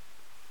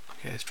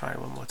 Okay, let's try it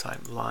one more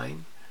time.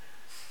 Line.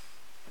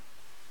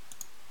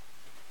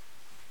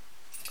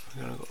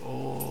 I'm going to go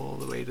all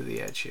the way to the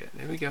edge here.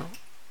 There we go.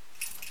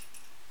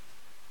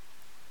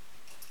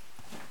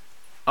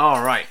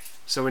 Alright,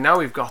 so now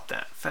we've got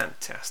that.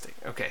 Fantastic.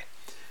 Okay.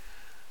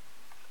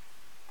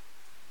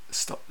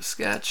 Stop the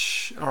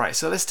sketch. Alright,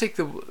 so let's take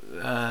the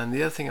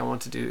other thing I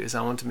want to do is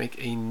I want to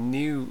make a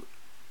new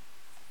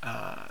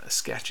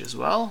sketch as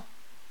well.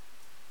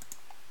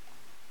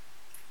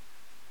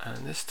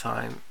 And this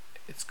time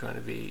it's going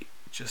to be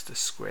just a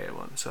square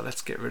one. So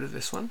let's get rid of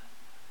this one.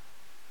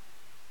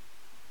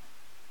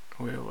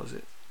 Where was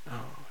it?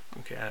 Oh,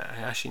 okay,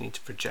 I actually need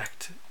to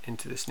project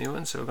into this new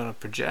one. So we're going to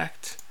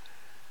project.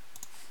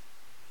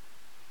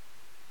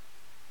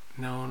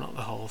 No, not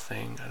the whole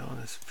thing. I don't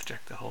want to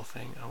project the whole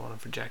thing. I want to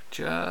project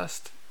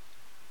just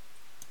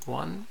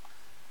 1,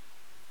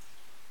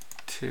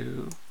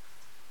 2,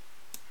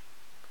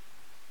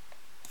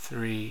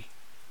 3,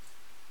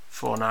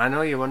 4. Now I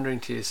know you're wondering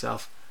to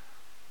yourself,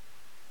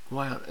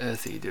 why on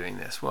earth are you doing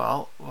this?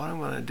 Well, what I'm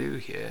going to do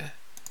here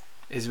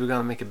is we're going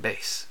to make a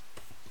base.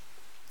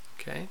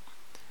 Okay,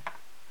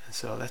 and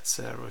so let's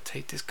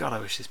rotate this. God, I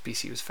wish this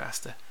PC was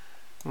faster.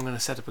 I'm going to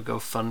set up a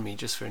GoFundMe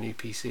just for a new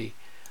PC.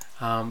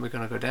 We're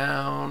going to go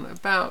down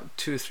about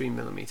 2 or 3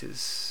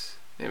 millimeters.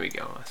 There we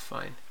go, that's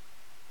fine.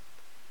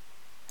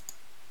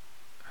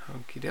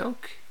 Okie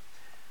doke.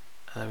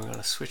 And then we're going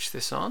to switch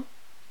this on,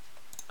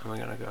 and we're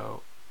going to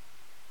go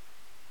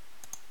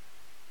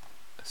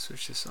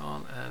switch this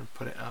on and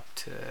put it up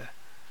to,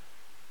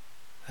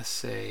 let's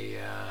say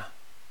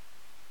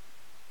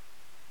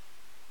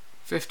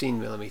 15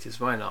 millimeters.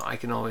 Why not? I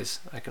can always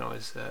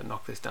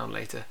knock this down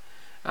later,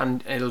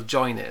 and it'll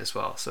join it as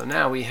well. So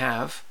now we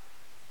have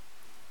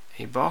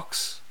a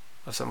box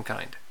of some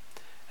kind,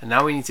 and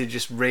now we need to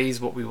just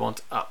raise what we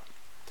want up.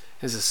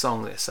 There's a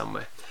song there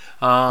somewhere.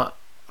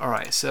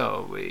 Alright,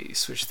 so we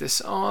switch this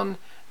on.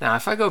 Now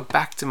if I go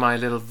back to my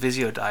little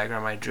Visio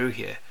diagram I drew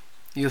here,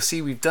 you'll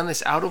see we've done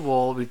this outer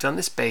wall, we've done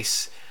this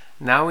base.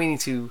 Now we need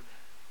to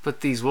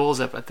put these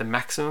walls up at the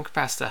maximum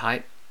capacitor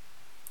height,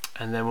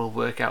 and then we'll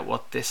work out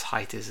what this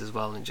height is as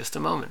well in just a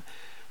moment.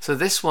 So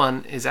this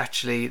one is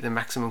actually the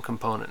maximum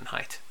component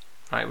height,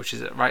 right, which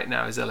is right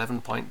now is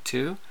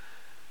 11.2.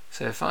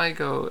 So if I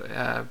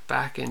go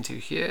back into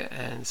here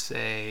and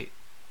say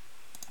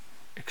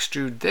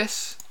extrude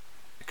this,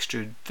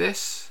 extrude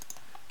this,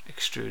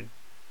 extrude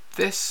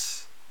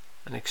this,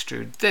 and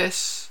extrude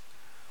this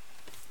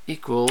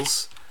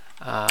equals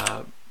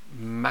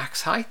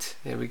max height.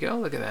 There we go,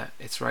 look at that,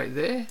 it's right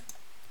there.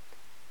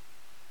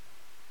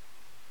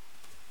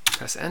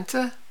 Press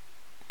enter.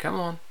 Come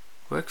on,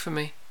 work for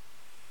me.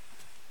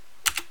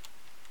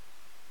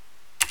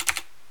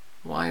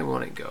 Why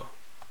won't it go?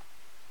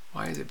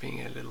 Why is it being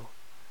a little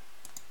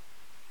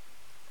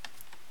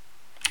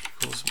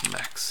equals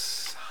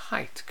max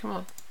height? Come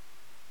on.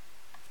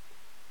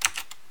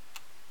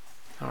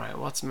 Alright,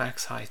 what's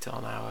max height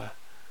on our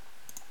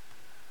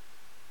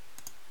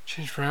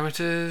change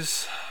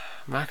parameters?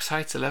 Max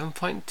height's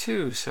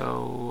 11.2,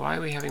 so why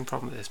are we having a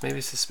problem with this? Maybe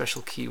it's a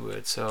special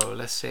keyword. So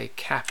let's say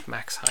cap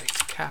max height.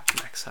 Cap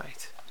max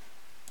height.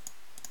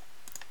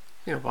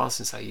 It's been a while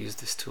since I used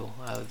this tool,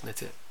 I'll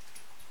admit it.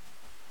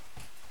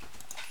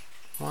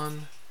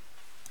 1,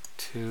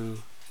 2,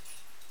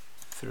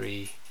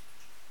 3,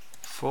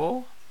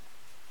 4.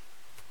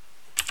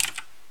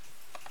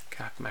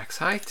 Cap max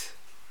height.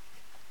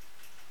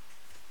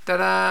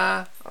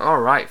 Ta-da!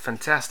 Alright,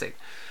 fantastic.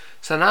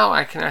 So now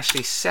I can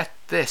actually set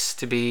this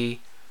to be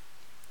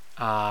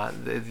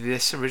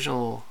this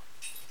original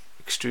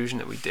extrusion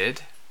that we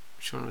did.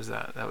 Which one was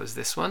that? That was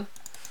this one.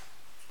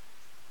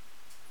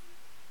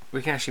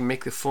 We can actually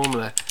make the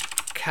formula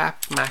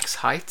cap max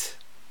height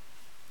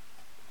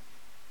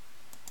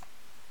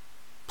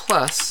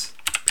plus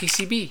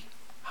PCB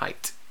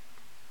height.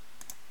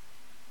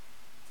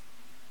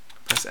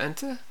 Press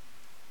enter.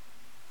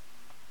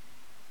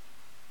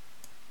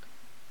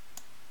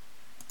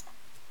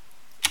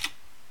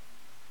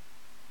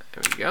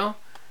 There we go.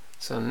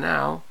 So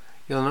now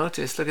you'll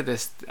notice, look at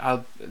this,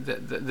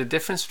 the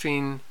difference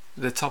between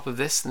the top of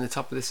this and the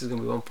top of this is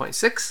going to be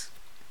 1.6.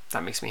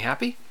 That makes me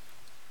happy.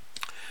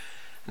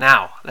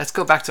 Now let's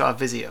go back to our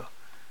Visio.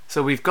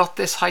 So we've got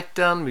this height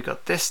done, we've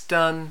got this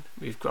done,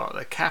 we've got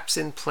the caps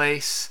in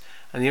place,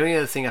 and the only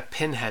other thing are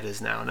pin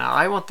headers now. Now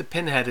I want the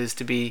pin headers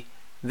to be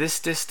this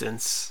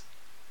distance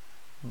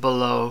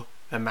below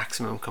the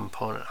maximum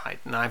component height,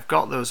 and I've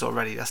got those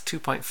already. That's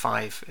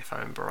 2.5 if I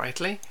remember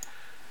rightly.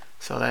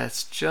 So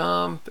let's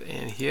jump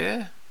in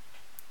here,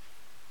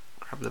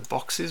 grab the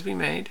boxes we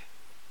made.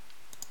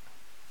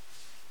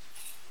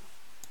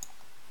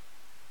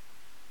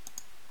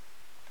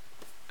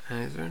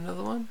 And is there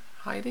another one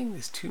hiding?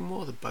 There's 2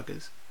 more, the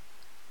buggers.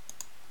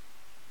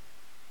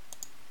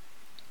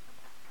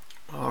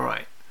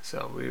 Alright,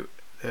 so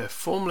the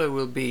formula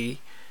will be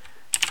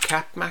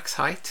cap max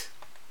height,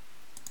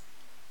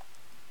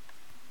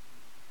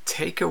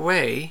 take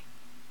away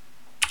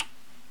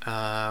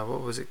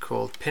what was it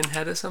called? Pin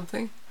header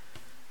something?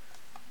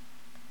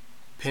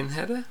 Pin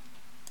header.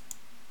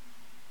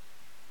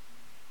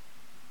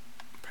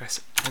 Press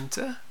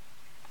enter.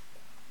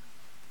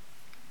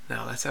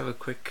 Now let's have a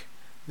quick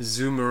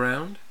zoom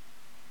around.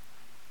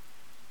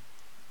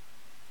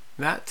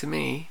 That to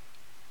me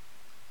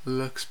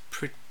looks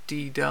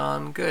pretty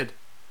darn good.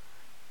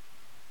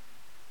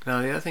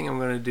 Now the other thing I'm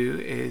going to do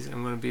is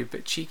I'm going to be a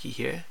bit cheeky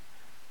here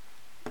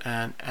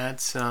and add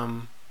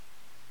some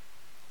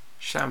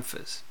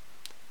chamfers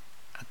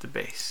at the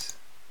base.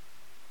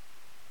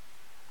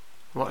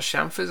 What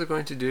chamfers are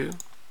going to do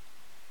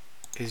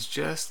is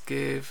just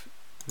give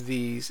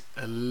these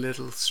a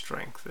little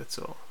strength, that's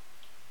all.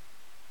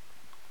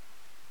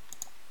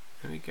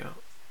 There we go.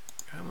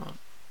 Come on.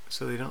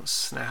 So they don't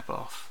snap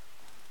off.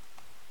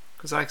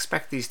 Because I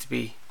expect these to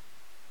be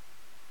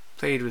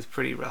played with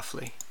pretty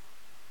roughly.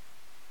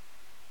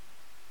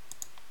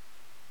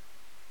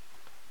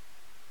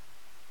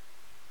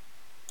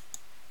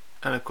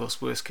 And of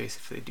course, worst case,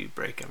 if they do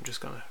break, I'm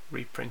just going to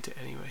reprint it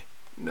anyway.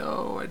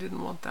 No, I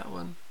didn't want that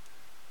one.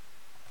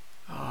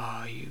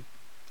 Ah, oh, you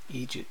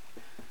Egypt.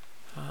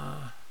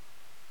 There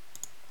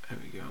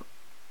we go.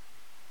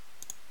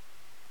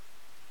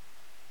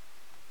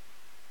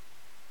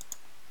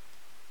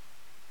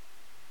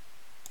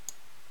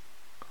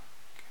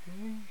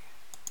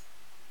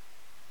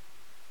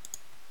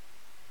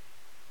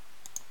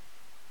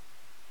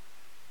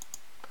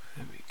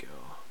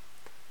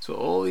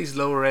 these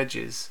lower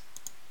edges,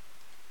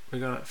 we're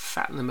going to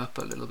fatten them up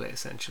a little bit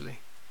essentially.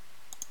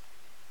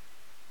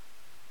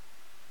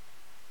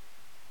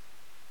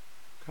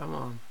 Come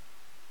on.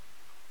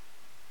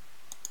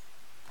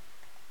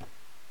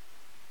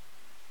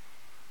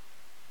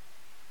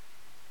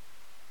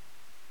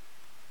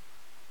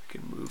 We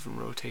can move and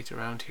rotate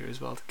around here as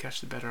well to catch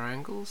the better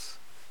angles.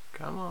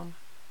 Come on.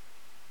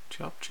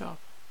 Chop, chop.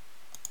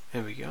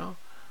 There we go.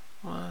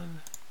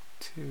 1,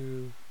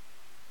 2,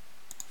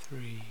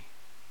 3,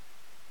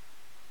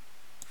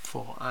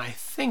 4. I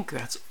think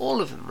that's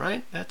all of them,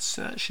 right? That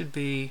should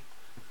be.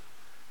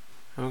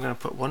 And we're going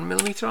to put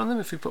 1mm on them.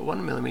 If we put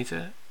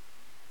 1mm,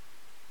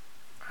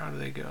 how do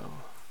they go?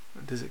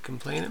 Does it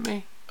complain at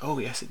me? Oh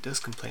yes, it does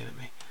complain at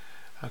me.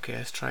 Okay,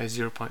 let's try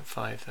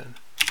 0.5 then.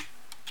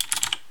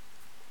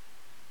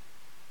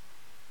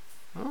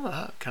 Oh,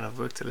 that kind of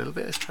worked a little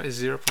bit. Let's try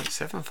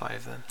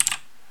 0.75 then.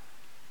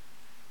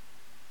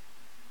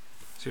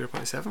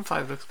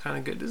 0.75 looks kind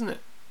of good, doesn't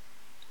it?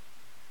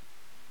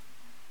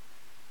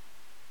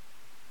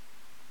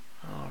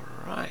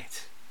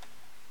 Alright.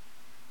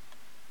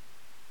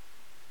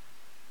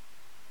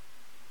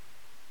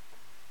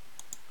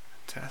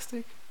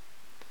 Fantastic.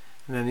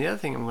 And then the other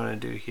thing I'm going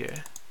to do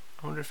here,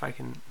 I wonder if I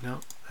can,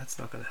 no, that's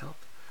not going to help.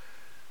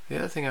 The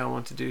other thing I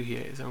want to do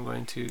here is I'm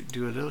going to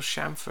do a little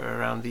chamfer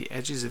around the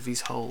edges of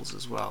these holes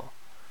as well.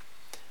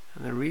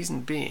 And the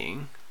reason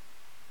being,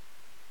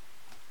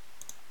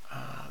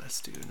 let's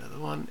do another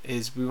one,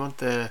 is we want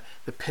the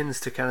pins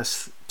to kind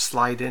of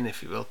slide in,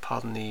 if you will,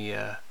 pardon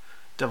the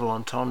double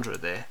entendre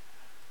there.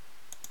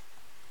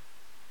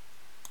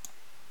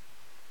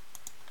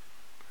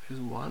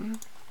 There's 1,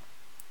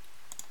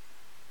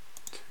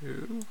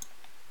 2,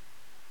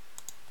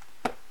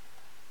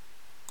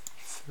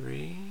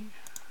 3.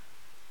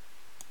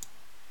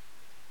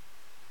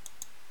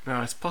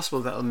 Now it's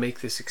possible that'll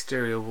make this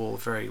exterior wall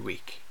very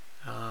weak.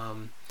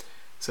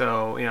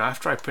 So you know,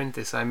 after I print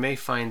this, I may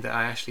find that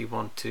I actually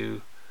want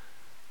to.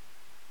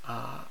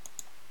 There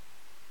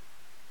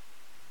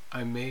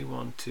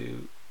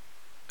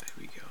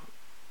we go.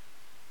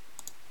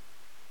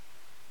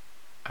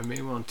 I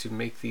may want to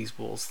make these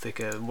walls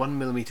thicker.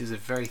 1mm is a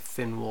very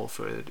thin wall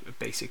for a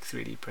basic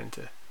 3D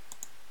printer.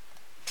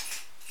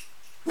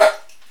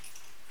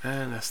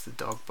 And that's the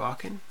dog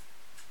barking.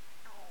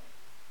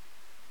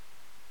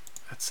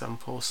 That's some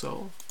poor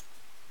soul.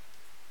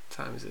 What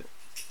time is it?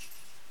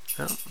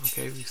 Oh,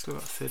 okay, we've still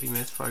got 30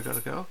 minutes before I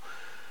gotta go.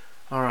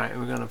 Alright,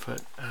 we're gonna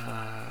put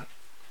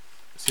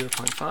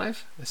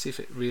 0.5. Let's see if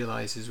it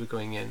realizes we're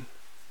going in.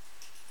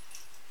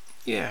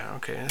 Yeah,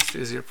 okay, let's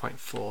do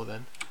 0.4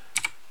 then.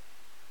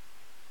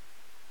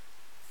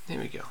 There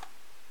we go.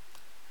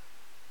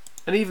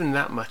 And even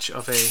that much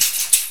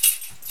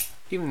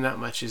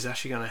is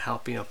actually going to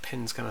help, you know,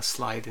 pins kind of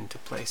slide into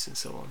place and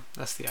so on.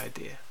 That's the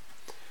idea.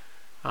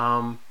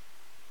 But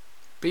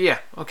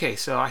yeah, okay,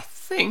 so I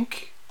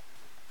think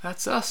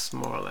that's us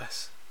more or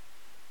less.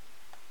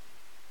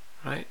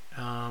 Right?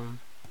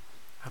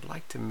 I'd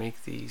like to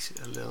make these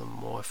a little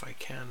more if I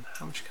can.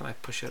 How much can I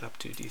push it up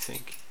to, do you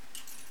think?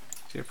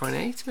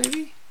 0.8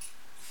 maybe?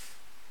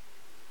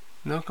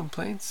 No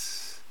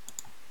complaints?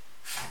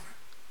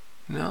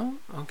 No?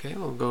 Okay,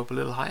 we'll go up a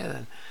little higher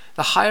then.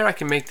 The higher I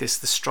can make this,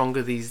 the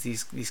stronger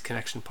these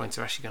connection points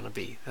are actually going to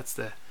be. That's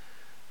the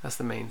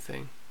main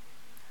thing.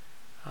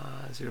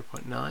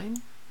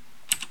 0.9.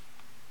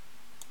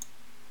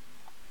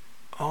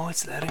 Oh,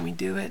 it's letting me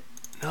do it.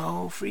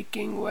 No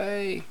freaking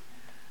way.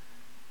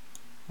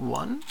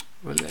 1?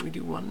 Will it let me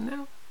do 1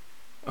 now?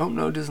 Oh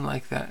no, it doesn't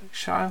like that.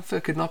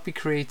 Chamfer could not be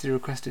created at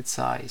requested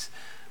size.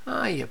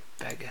 Ah, you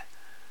beggar.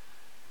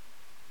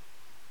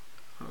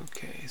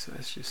 Okay, so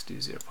let's just do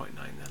 0.9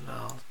 then.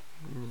 I'll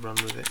run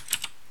with it.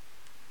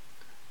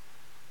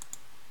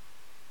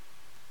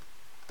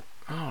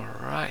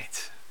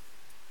 Alright.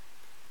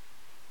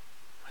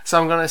 So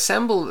I'm going to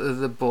assemble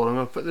the board. I'm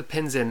going to put the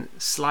pins in,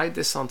 slide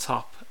this on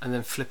top, and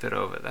then flip it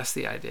over. That's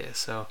the idea.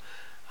 So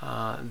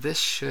this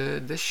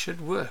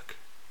should work.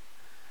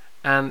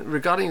 And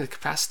regarding the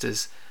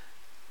capacitors,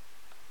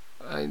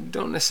 I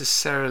don't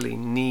necessarily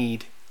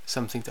need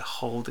something to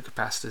hold the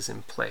capacitors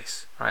in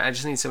place. Right? I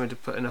just need something to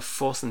put enough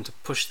force in to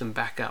push them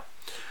back up.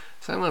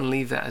 So I'm going to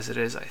leave that as it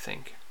is, I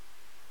think.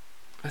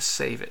 Let's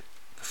save it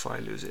before I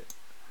lose it.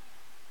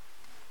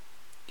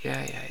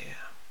 Yeah.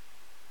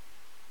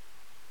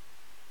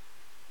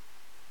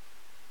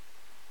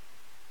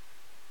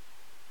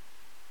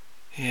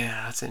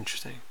 Yeah, that's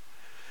interesting.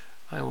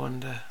 I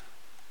wonder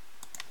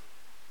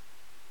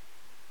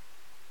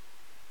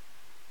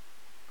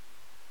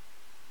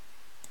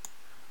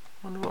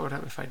what would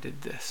happen if I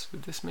did this.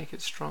 Would this make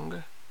it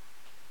stronger?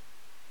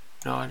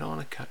 No, I don't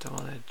want to cut, I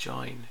want to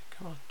join.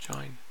 Come on,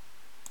 join.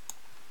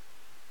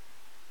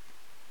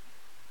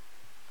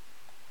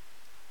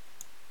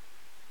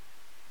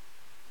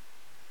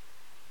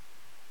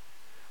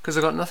 Because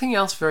I've got nothing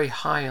else very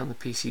high on the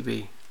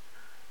PCB.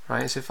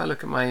 Right, so if I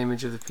look at my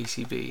image of the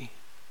PCB,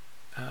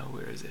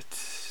 where is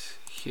it?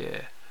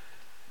 Here.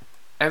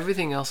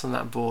 Everything else on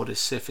that board is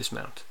surface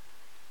mount.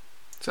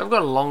 So I've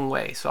got a long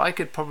way, so I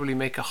could probably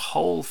make a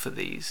hole for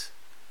these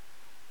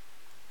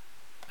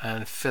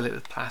and fill it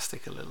with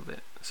plastic a little bit.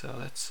 So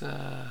let's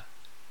go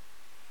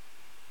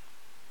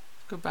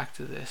back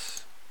to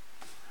this,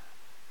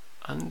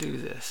 undo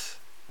this.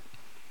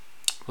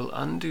 We'll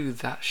undo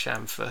that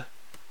chamfer.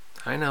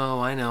 I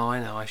know,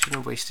 I shouldn't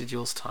have wasted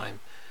yours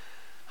time.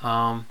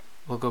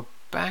 We'll go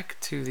back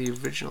to the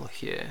original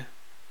here.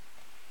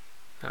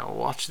 Now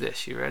watch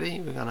this, you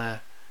ready? We're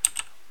gonna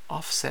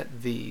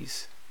offset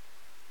these.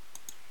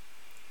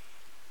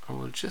 And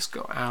we'll just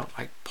go out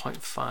like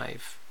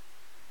 0.5.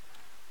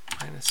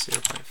 Minus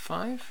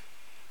 0.5.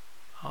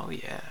 Oh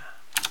yeah.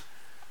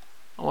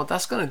 And what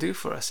that's gonna do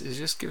for us is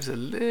just give us a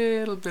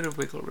little bit of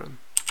wiggle room.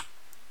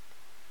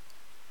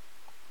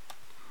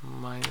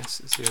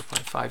 Minus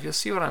 0.5. You'll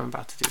see what I'm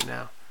about to do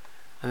now.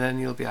 And then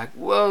you'll be like,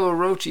 whoa,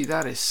 Rochi,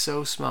 that is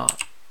so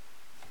smart.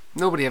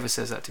 Nobody ever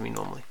says that to me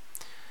normally.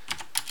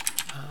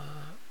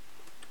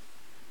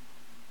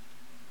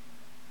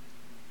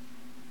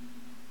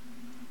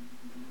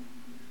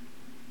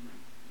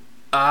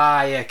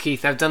 Yeah,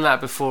 Keith, I've done that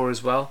before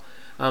as well.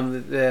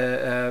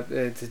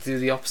 To do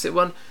the opposite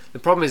one. The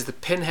problem is the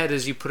pin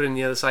headers you put in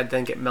the other side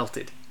then get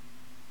melted.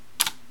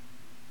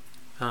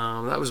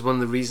 That was one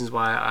of the reasons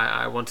why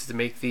I wanted to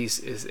make these,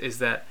 is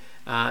that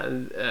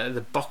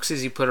the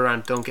boxes you put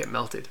around don't get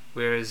melted,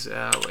 whereas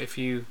if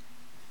you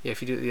do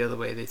it the other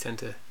way, they tend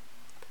to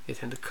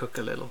cook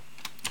a little.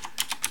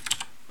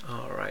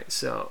 Alright,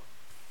 so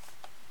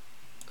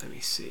let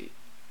me see.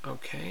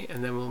 Okay,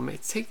 and then we'll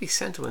take these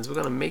center ones. We're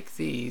going to make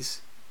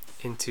these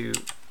into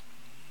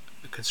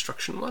a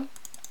construction one.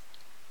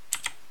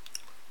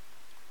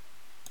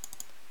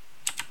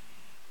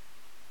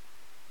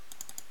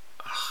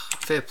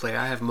 Fair play,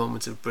 I have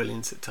moments of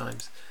brilliance at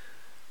times.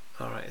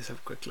 Alright, let's have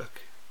a quick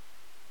look.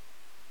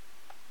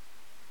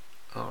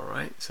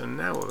 Alright, so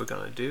now what we're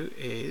going to do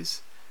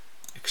is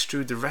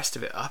extrude the rest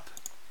of it up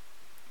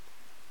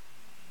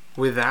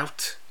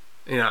without,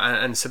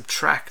 and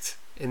subtract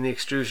in the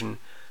extrusion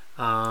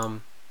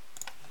the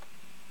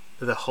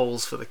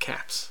holes for the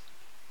caps.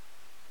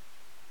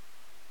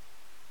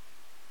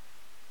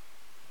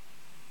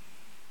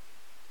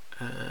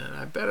 And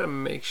I better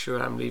make sure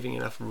I'm leaving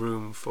enough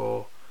room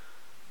for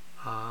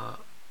the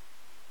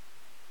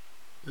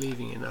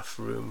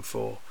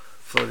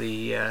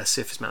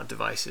surface mount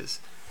devices.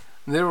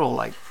 And they're all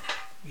like,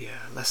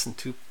 yeah, less than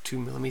 2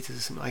 millimeters or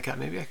something like that.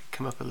 Maybe I could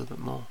come up a little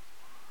bit more.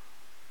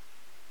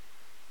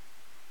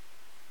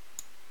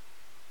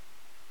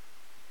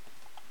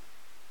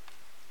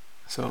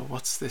 So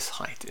what's this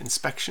height?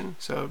 Inspection.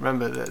 So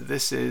remember that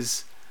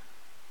this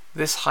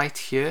height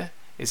here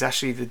is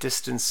actually the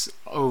distance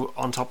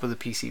on top of the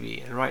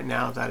PCB, and right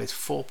now that is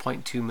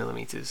 4.2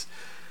 millimeters.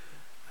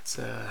 Let's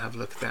have a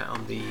look at that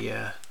on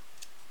the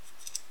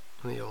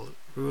old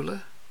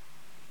ruler.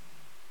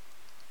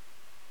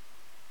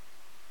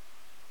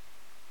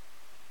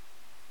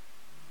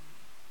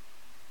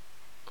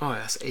 Oh,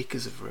 that's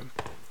acres of room.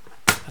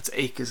 That's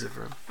acres of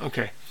room.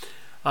 Okay.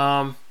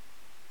 All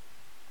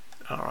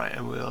right,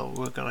 and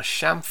we're gonna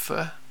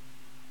chamfer.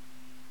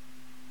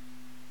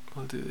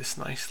 We'll do this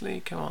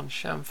nicely. Come on,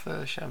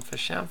 chamfer, chamfer,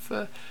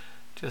 chamfer,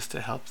 just to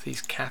help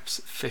these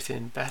caps fit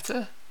in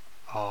better.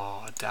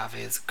 Oh,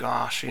 Davids,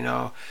 gosh,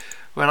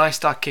 when I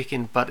start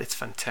kicking butt, it's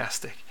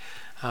fantastic.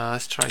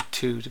 Let's try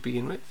 2 to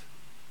begin with.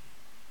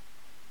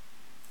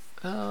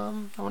 I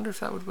wonder if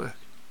that would work.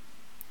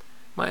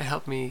 Might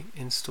help me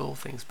install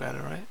things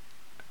better, right?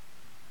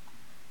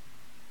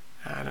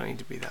 I don't need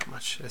to be that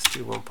much. Let's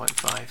do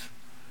 1.5.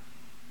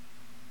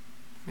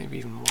 Maybe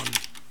even 1.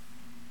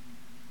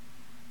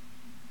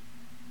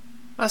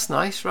 That's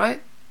nice,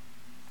 right?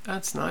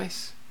 That's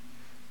nice.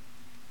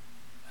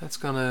 That's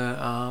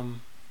gonna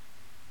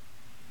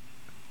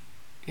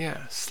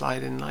yeah,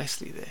 slide in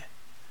nicely there.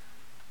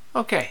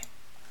 Okay.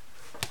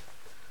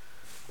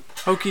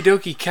 Okie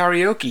dokie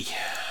karaoke.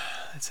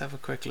 Let's have a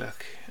quick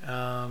look.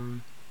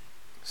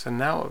 So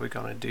now what we're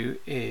gonna do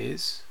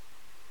is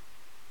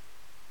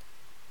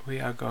we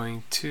are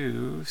going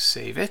to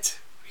save it,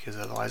 because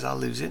otherwise I'll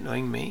lose it,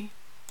 knowing me.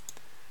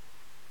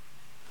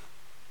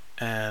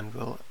 And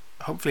we'll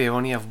hopefully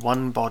only have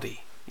one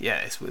body.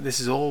 Yeah,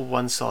 this is all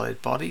one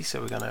solid body,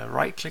 so we're going to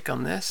right click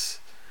on this,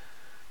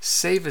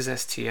 save as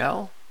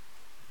STL.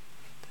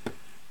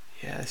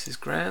 Yeah, this is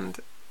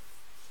grand.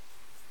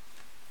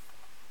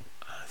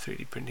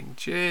 3D printing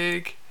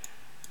jig,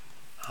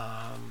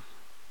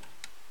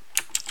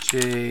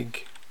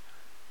 jig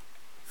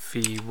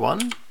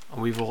V1,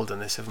 and we've all done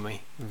this, haven't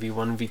we?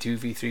 V1, V2,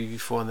 V3,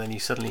 V4, and then you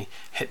suddenly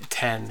hit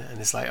 10 and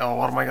it's like, oh,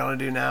 what am I going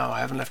to do now? I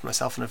haven't left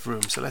myself enough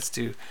room. So let's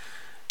do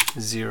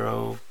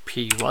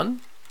 0P1,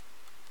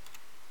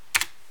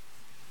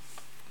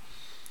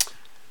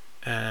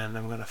 and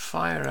I'm going to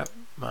fire up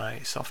my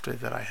software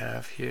that I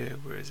have here.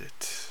 Where is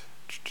it?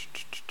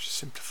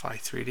 Simplify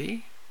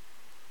 3D.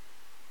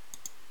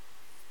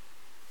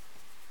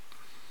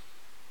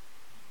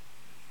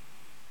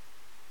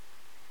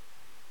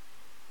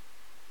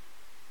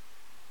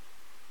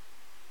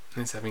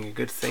 It's having a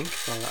good think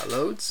while that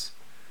loads.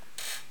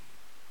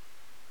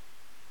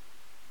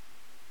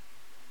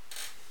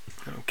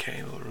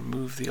 Okay, we'll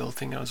remove the old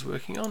thing I was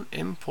working on,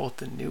 import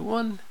the new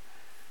one.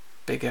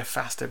 Bigger,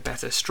 faster,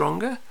 better,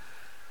 stronger.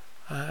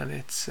 And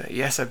it's,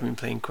 yes, I've been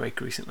playing Quake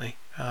recently.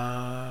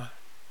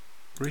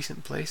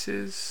 Recent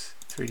places,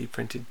 3D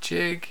printed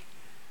jig.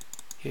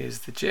 Here's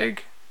the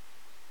jig.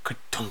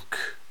 Ka-dunk.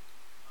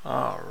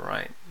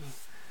 Alright.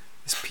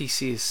 This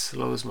PC is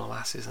slow as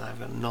molasses and I've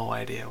got no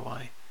idea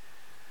why.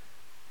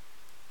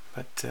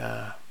 But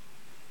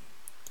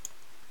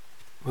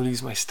we'll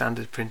use my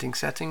standard printing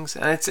settings.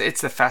 And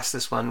it's the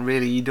fastest one,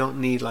 really. You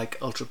don't need like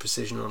ultra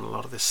precision on a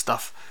lot of this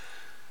stuff.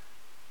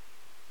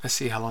 Let's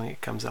see how long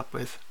it comes up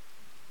with.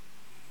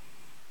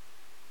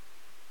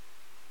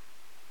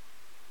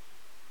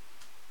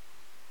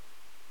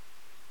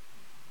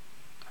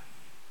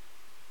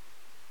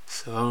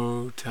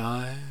 So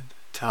tired,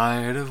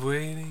 tired of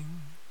waiting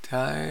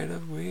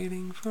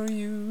for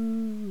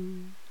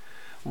you.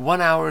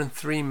 1 hour and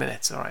 3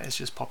 minutes. Alright, let's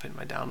just pop in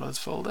my downloads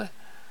folder.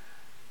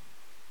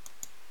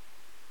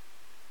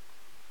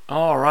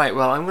 Alright,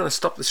 well, I'm going to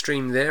stop the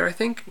stream there, I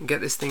think, and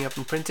get this thing up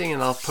and printing,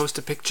 and I'll post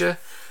a picture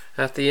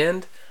at the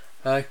end.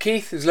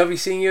 Keith, it was lovely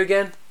seeing you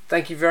again.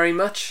 Thank you very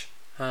much.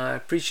 I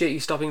appreciate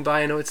you stopping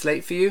by. I know it's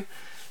late for you.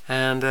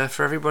 And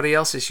for everybody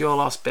else, it's your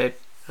loss, babe.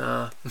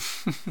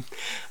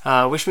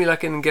 Wish me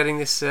luck in getting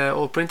this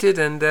all printed,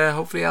 and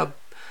hopefully I'll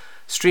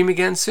stream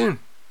again soon.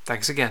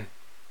 Thanks again.